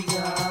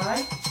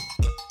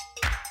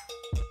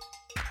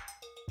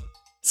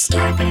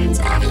 Starburns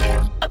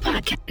Audio.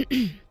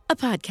 A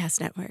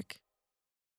podcast network.